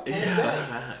 points. Came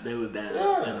back. They was down.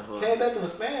 Yeah, came back in the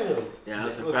span of. Yeah, I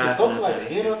was surprised. surprised. Close to like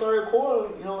the end of the third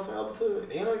quarter, you know what I'm saying, up to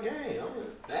the end of the game. I mean,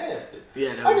 it's nasty.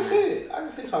 Yeah, I can see it. I can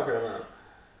see South Carolina.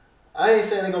 I ain't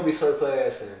saying they're gonna be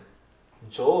surpassing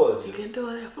Georgia. He couldn't do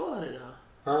it at Florida though.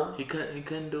 Huh? He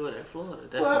couldn't do it at Florida.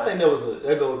 That's I think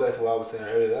that goes back to what I was saying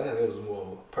earlier. I think it was more of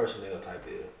a personnel type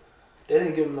deal. They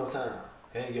didn't give him enough time.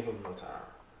 They didn't give him enough time.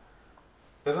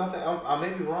 Because I think I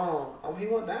may be wrong. He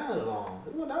went down that long.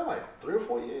 He went down like 3 or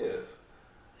 4 years.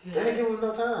 Yeah. They didn't give him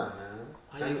enough time, man.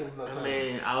 They didn't give him enough time. I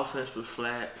mean, offense was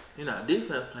flat. You know,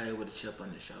 defense played with a chip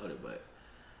on their shoulder, but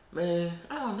man,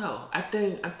 I don't know. I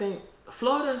think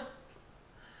Florida.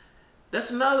 That's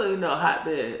another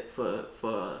hotbed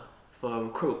for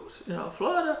recruits.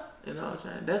 Florida. You know what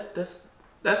I'm saying?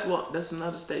 That's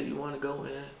another state you want to go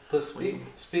in. But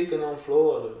speaking on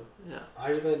Florida, yeah, how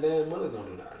you think Dan Miller gonna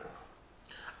do down there?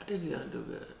 I think he's gonna do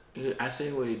good. I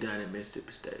seen what he done at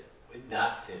Mississippi State. With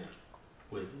nothing.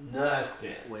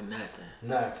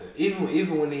 Nothing.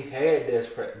 Even when he had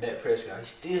that Prescott, he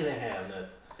still didn't have nothing.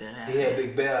 He had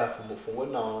Big Bear from what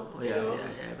known,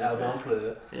 Alabama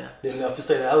player. Yeah. Then left the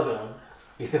state of Alabama.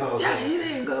 You know what I'm saying? He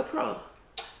didn't go pro.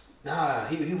 Nah,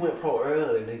 he went pro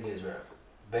early and didn't get drafted.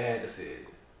 Bad decision.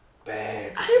 He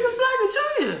was like a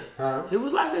junior. Huh? He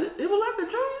was like a junior.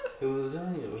 He was a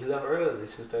junior. He left early.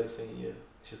 He should stay the senior year.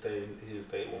 He should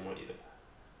stay 1 more year.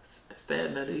 Stay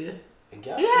another year? He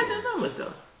had the numbers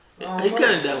though. He could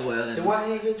have done well. Then why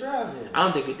he didn't get drafted? I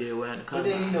don't think he did well in the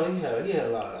college. But then he had a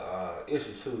lot of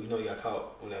issues too. He got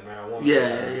caught with that marijuana.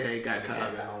 Yeah, he got caught. He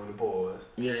came back home with the boys.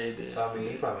 Yeah, he did. So I mean,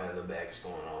 he probably had a little baggage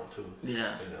going on too.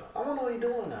 Yeah. I don't know what he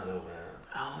doing now though, man.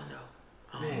 I don't know.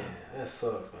 Man, that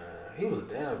sucks, man. He was a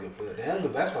damn good player. Damn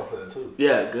good basketball player too.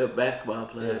 Yeah, good basketball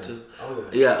player too. Oh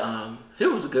yeah. He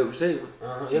was a good receiver.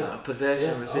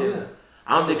 Possession receiver. Oh, yeah.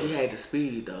 I don't think he had the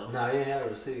speed though. Nah, he didn't have the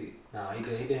receipt. Nah, he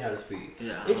didn't have the speed.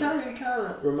 Yeah. He kind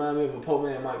of remind me of a poor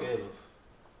man Mike Evans.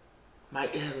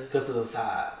 Mike Evans. Just to the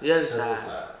size. Yeah, the size.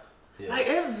 Yeah. Mike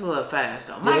Evans was a little fast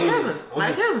though. Mike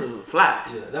Evans was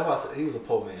fly. Yeah, that's why I said he was a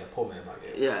poor man Mike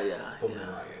Evans. Yeah. Poor man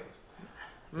Mike Evans.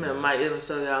 Remember Mike Evans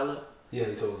told y'all up? Yeah,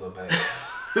 he told us up bad.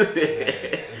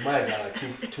 And Mike got like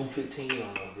 215 on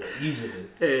him, bro. Easily.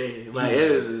 Hey, Mike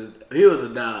Evans, he was a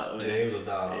dog. Man. Yeah, he was a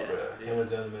dog, bro. Him and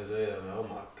Johnny Manziel, man. Oh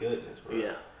my goodness, bro.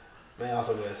 Yeah. Man, I'm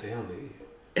so glad to see him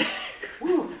leave.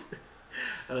 Woo.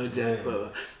 Oh, Johnny.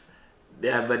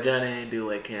 Yeah, but Johnny ain't do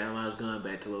what Cam. I was going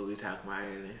back to what we talking about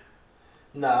earlier.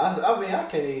 Nah, I mean, I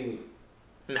can't even.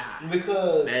 Nah.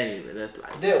 Because that's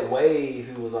like that wave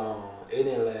he was on, it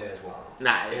didn't last long.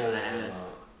 Nah, it didn't last.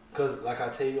 Because, like I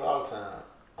tell you all the time,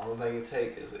 only thing it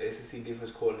takes is an SEC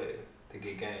defense coordinator to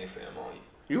get game film on you.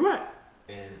 You're right.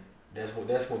 And that's when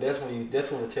the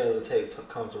tail of the tape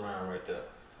comes around right there.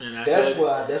 And that's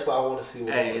why I want to see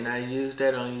what. Hey, and I used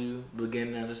that on you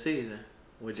beginning of the season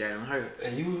with Jalen Hurts.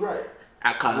 And you was right.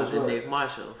 I called it the Nick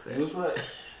Marshall effect. You was right.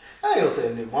 I ain't gonna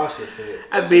say Nick Marshall effect.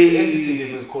 I mean, SEC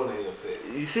defense coordinator effect.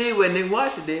 You see what Nick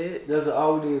Marshall did? That's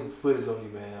all we need is footage on you,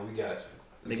 man. We got you.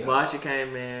 Nick Marshall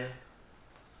came in,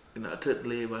 took the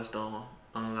lead by storm,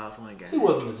 only lost one game. He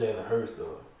wasn't a Jalen Hurts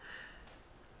though.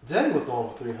 Jalen was throwing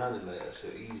for 300 last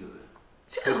year easily.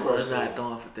 Jalen was not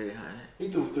throwing for 300. He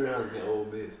threw 300 against Ole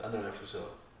Miss. I know that for sure.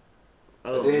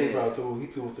 Oh, then he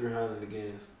threw 300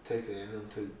 against Texas A&M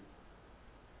too.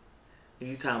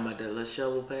 You talking about that little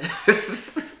shovel pass?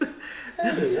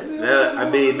 Hey, I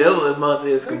mean, that was most of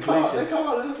his completions. They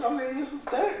call this. I mean, it's a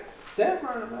stat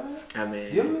burner, man. I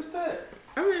mean, give him a stat.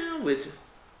 I mean, I'm with you.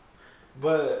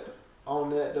 But on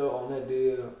that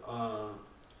deal,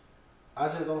 I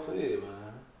just don't see it,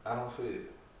 man. I don't see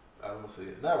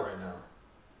it. Not right now.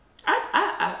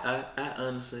 I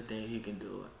honestly think he can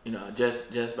do it.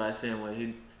 Just by seeing what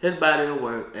his body of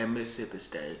work at Mississippi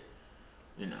State.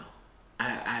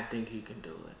 I think he can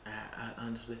do it.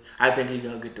 I think he's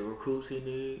gonna get the recruits he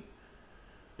need.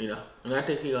 And I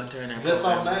think he's gonna turn that. Just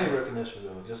off name recognition,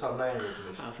 though. Just off name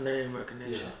recognition. Off name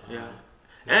recognition. Yeah.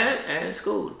 And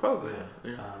school, the program.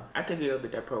 I think he'll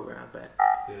get that program back.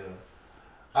 Yeah.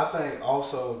 I think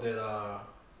also that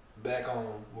back on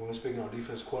when we're speaking on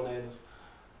defensive coordinators,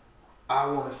 I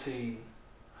want to see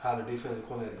how the defensive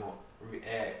coordinator gonna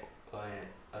react and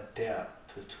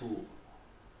adapt to Tua.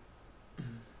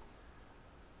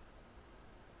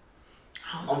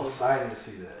 I'm excited to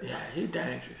see that. Yeah, he's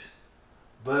dangerous.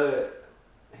 But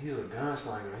he's a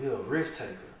gunslinger. He's a risk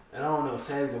taker. And I don't know if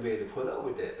Saban gonna be able to put up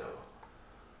with that though.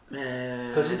 Man.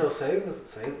 Because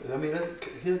Saban. I mean,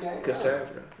 he's a game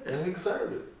conservative. Yeah, he's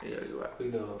conservative. Yeah, you're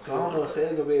right. So I don't know if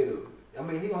Saban gonna be able to. I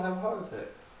mean, he gonna have a heart attack.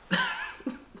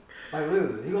 Like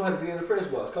literally, he gonna have to be in the press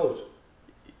box, coach.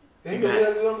 And he gonna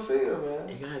have to be on the field, man.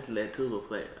 You gonna have to let Tua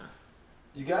play though.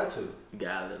 You got to. You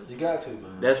gotta let him. You got to,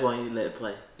 man. That's when you let it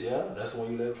play. Yeah, that's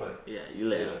when you let it play. Yeah, you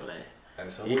let him play. Hey,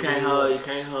 so You can't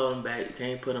hold him back. You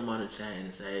can't put him on the chain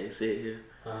and say, hey, sit here.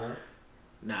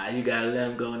 Nah, you gotta let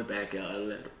him go in the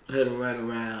backyard. Let him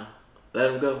run around.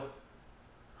 Let him go.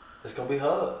 It's gonna be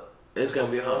hard. It's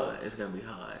gonna be hard. It's gonna be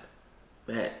hard.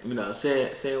 But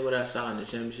seeing what I saw in the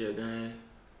championship game,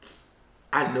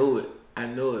 I knew it.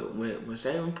 When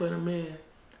Saban put him in,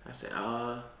 I said,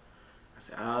 oh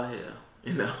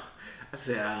hell. I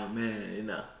said, oh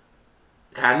man,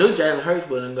 I knew Jalen Hurts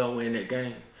wasn't gonna win that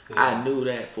game. Yeah. I knew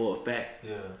that for a fact.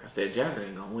 Yeah. I said Jalen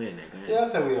ain't gonna win that game. Yeah, I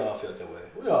think we all felt that way.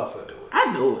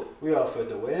 I knew it. We all felt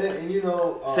that way. And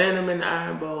seeing him in the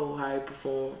Iron Bowl, how he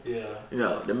performed.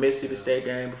 Yeah. The Mississippi State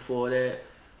game before that,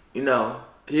 he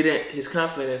didn't. His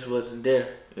confidence wasn't there.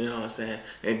 You know what I'm saying?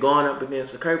 And going up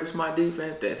against the Kirby Smart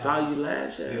defense that saw you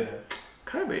last year. Yeah.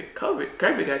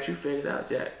 Kirby got you figured out,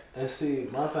 Jack. And see,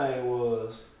 my thing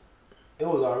was, it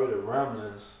was already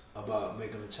rumblings about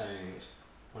making a change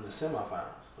when the semifinals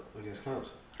against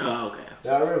Clemson. Oh, okay. They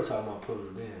already was talking about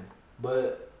putting it in,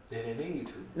 but they didn't need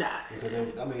to. Nah. Because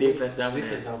defense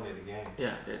dominated the game.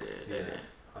 Yeah, they did. They did.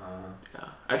 Yeah.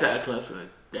 I thought Clemson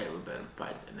gave a better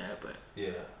fight than that, but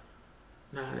yeah.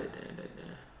 Nah, they did.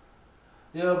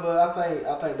 Yeah, but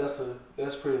I think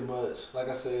that's pretty much, like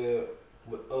I said,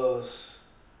 with us,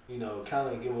 kind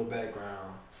of give a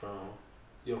background from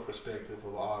your perspective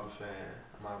of an Auburn fan,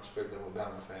 my perspective of a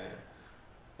Alabama fan,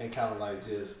 and kind of like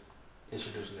just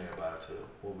introducing everybody to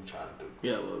what we're trying to do.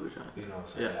 Yeah, what we're trying to do. You know what I'm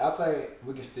saying? Yeah. I think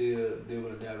we can still deal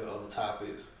with other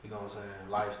topics, you know what I'm saying?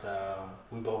 Lifestyle.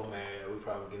 We both married. We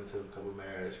probably get into a couple of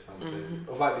marriage conversations.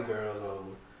 Invite the girls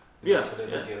over. So they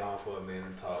can get on for a minute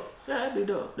and talk. Yeah, that'd be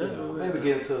dope. Maybe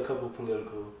get into a couple of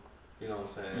political, you know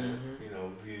what I'm saying?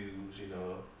 Views,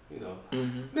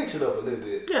 mix it up a little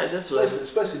bit. Yeah, just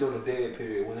especially during the dead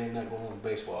period when ain't not going on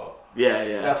baseball. Yeah.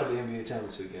 After the NBA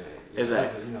championship game.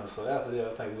 Exactly. So after that,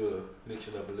 I think we'll mix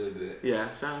it up a little bit.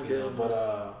 Yeah, sounds good.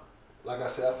 But like I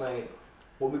said, I think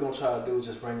what we're gonna try to do is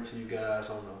just bring it to you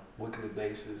guys on a weekly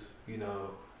basis. We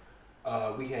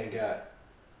ain't got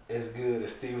as good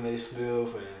as Stephen A.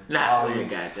 Smith and we ain't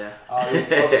got that. All these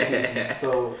other people.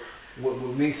 So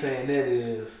with me saying that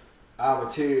is our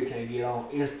material can get on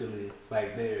instantly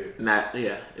like theirs. Exactly.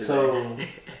 So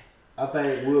I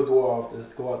think we'll go off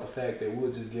the fact that we'll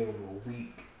just give them a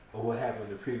week of what happened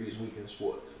the previous week in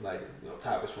sports, like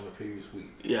topics from the previous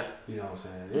week. Yeah. You know what I'm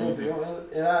saying?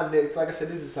 And like I said,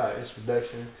 this is our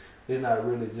introduction. It's not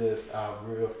really just our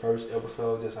real first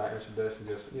episode, just our introduction.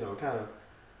 Just kind of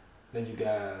let you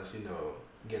guys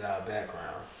get our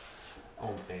background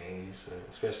on things,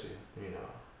 especially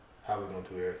how we're gonna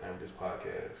do everything with this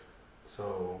podcast.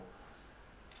 So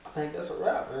I think that's a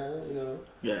wrap, man.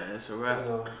 Yeah, it's a wrap.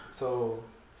 So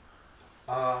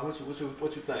what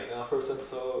you think? First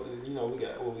episode, we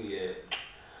got where we at.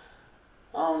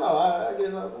 I don't know. I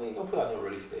guess we ain't gonna put out no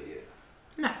release date yet.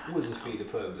 Nah. We'll just feed the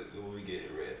public when we get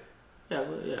it ready.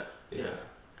 Yeah.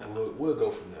 And we'll go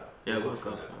from there. Yeah, we'll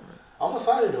go from there. I'm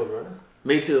excited though, bro.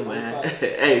 Me too, man.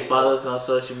 Hey, follow us on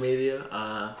social media.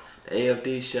 The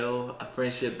AFD Show, A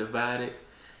Friendship Divided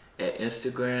at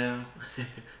Instagram.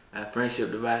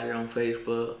 Friendship Divided on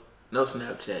Facebook. No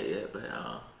Snapchat yet, but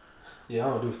yeah, I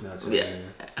don't do Snapchat,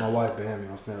 man. My wife banned me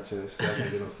on Snapchat, so I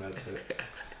can't get on Snapchat.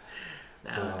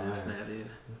 I don't do Snap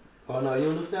either. Oh no, you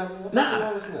don't do Snap? Nah,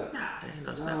 ain't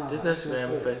no Snap. Just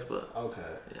Instagram and Facebook. Okay.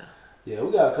 Yeah,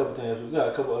 we got a couple things. We got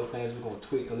a couple other things we're gonna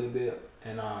tweak a little bit,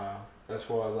 and as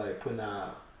far as like putting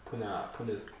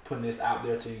this out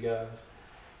there to you guys,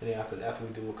 and then after we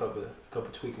do a couple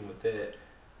tweaking with that,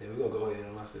 then we're gonna go ahead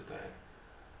and launch this thing.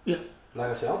 Yeah.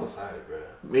 Like I said, I'm excited, bro.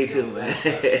 Me too, man.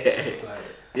 I'm excited.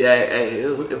 Yeah, hey, it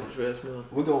was real smooth.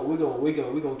 We're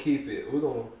gonna keep it. We're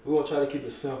gonna try to keep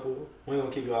it simple. We ain't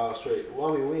gonna keep it all straight.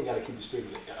 Well, I mean, we ain't gotta keep it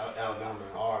strictly Alabama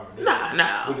and Auburn.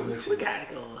 Nah. We can mix it. We gotta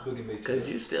go. We can mix it. Cause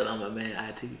you still on my man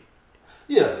IT.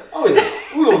 Yeah. Oh yeah.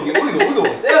 We're gonna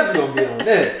definitely get on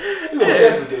that. We're gonna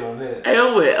definitely get on that. Hey,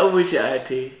 I'm with your IT.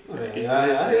 Man,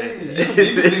 you can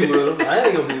be with them. I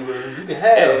ain't gonna be with them.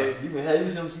 You can have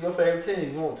some to your favorite team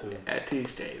if you want to. IT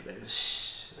straight, baby.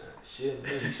 Shit,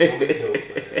 man. You still be dope,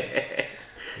 man.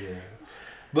 Yeah.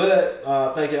 But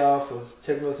thank y'all for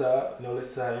checking us out.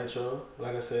 Listen to our intro.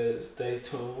 Like I said, stay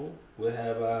tuned. We'll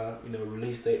have our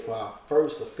release date for our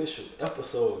first official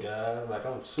episode, guys. Like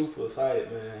I'm super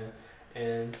excited, man.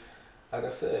 And like I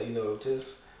said,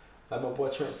 just like my boy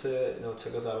Trent said,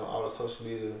 check us out on all the social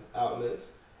media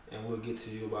outlets, and we'll get to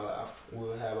you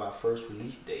we'll have our first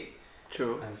release date.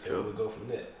 True. And so we'll go from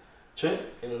there. Trent,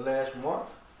 any last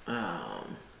remarks? No,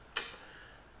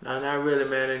 not really,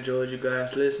 man. Enjoyed you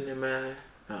guys listening, man.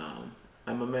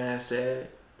 Like my man said,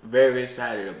 very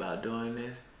excited about doing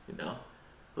this. A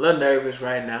little nervous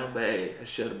right now, but hey, I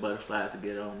show the butterflies to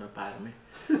get on up out of me.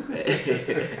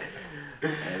 Hey,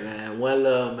 man, one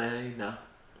love, man.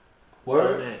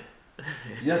 Word.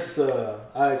 Yes, sir.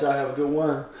 All right, y'all have a good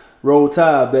one. Roll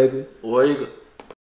Tide, baby. Where you go?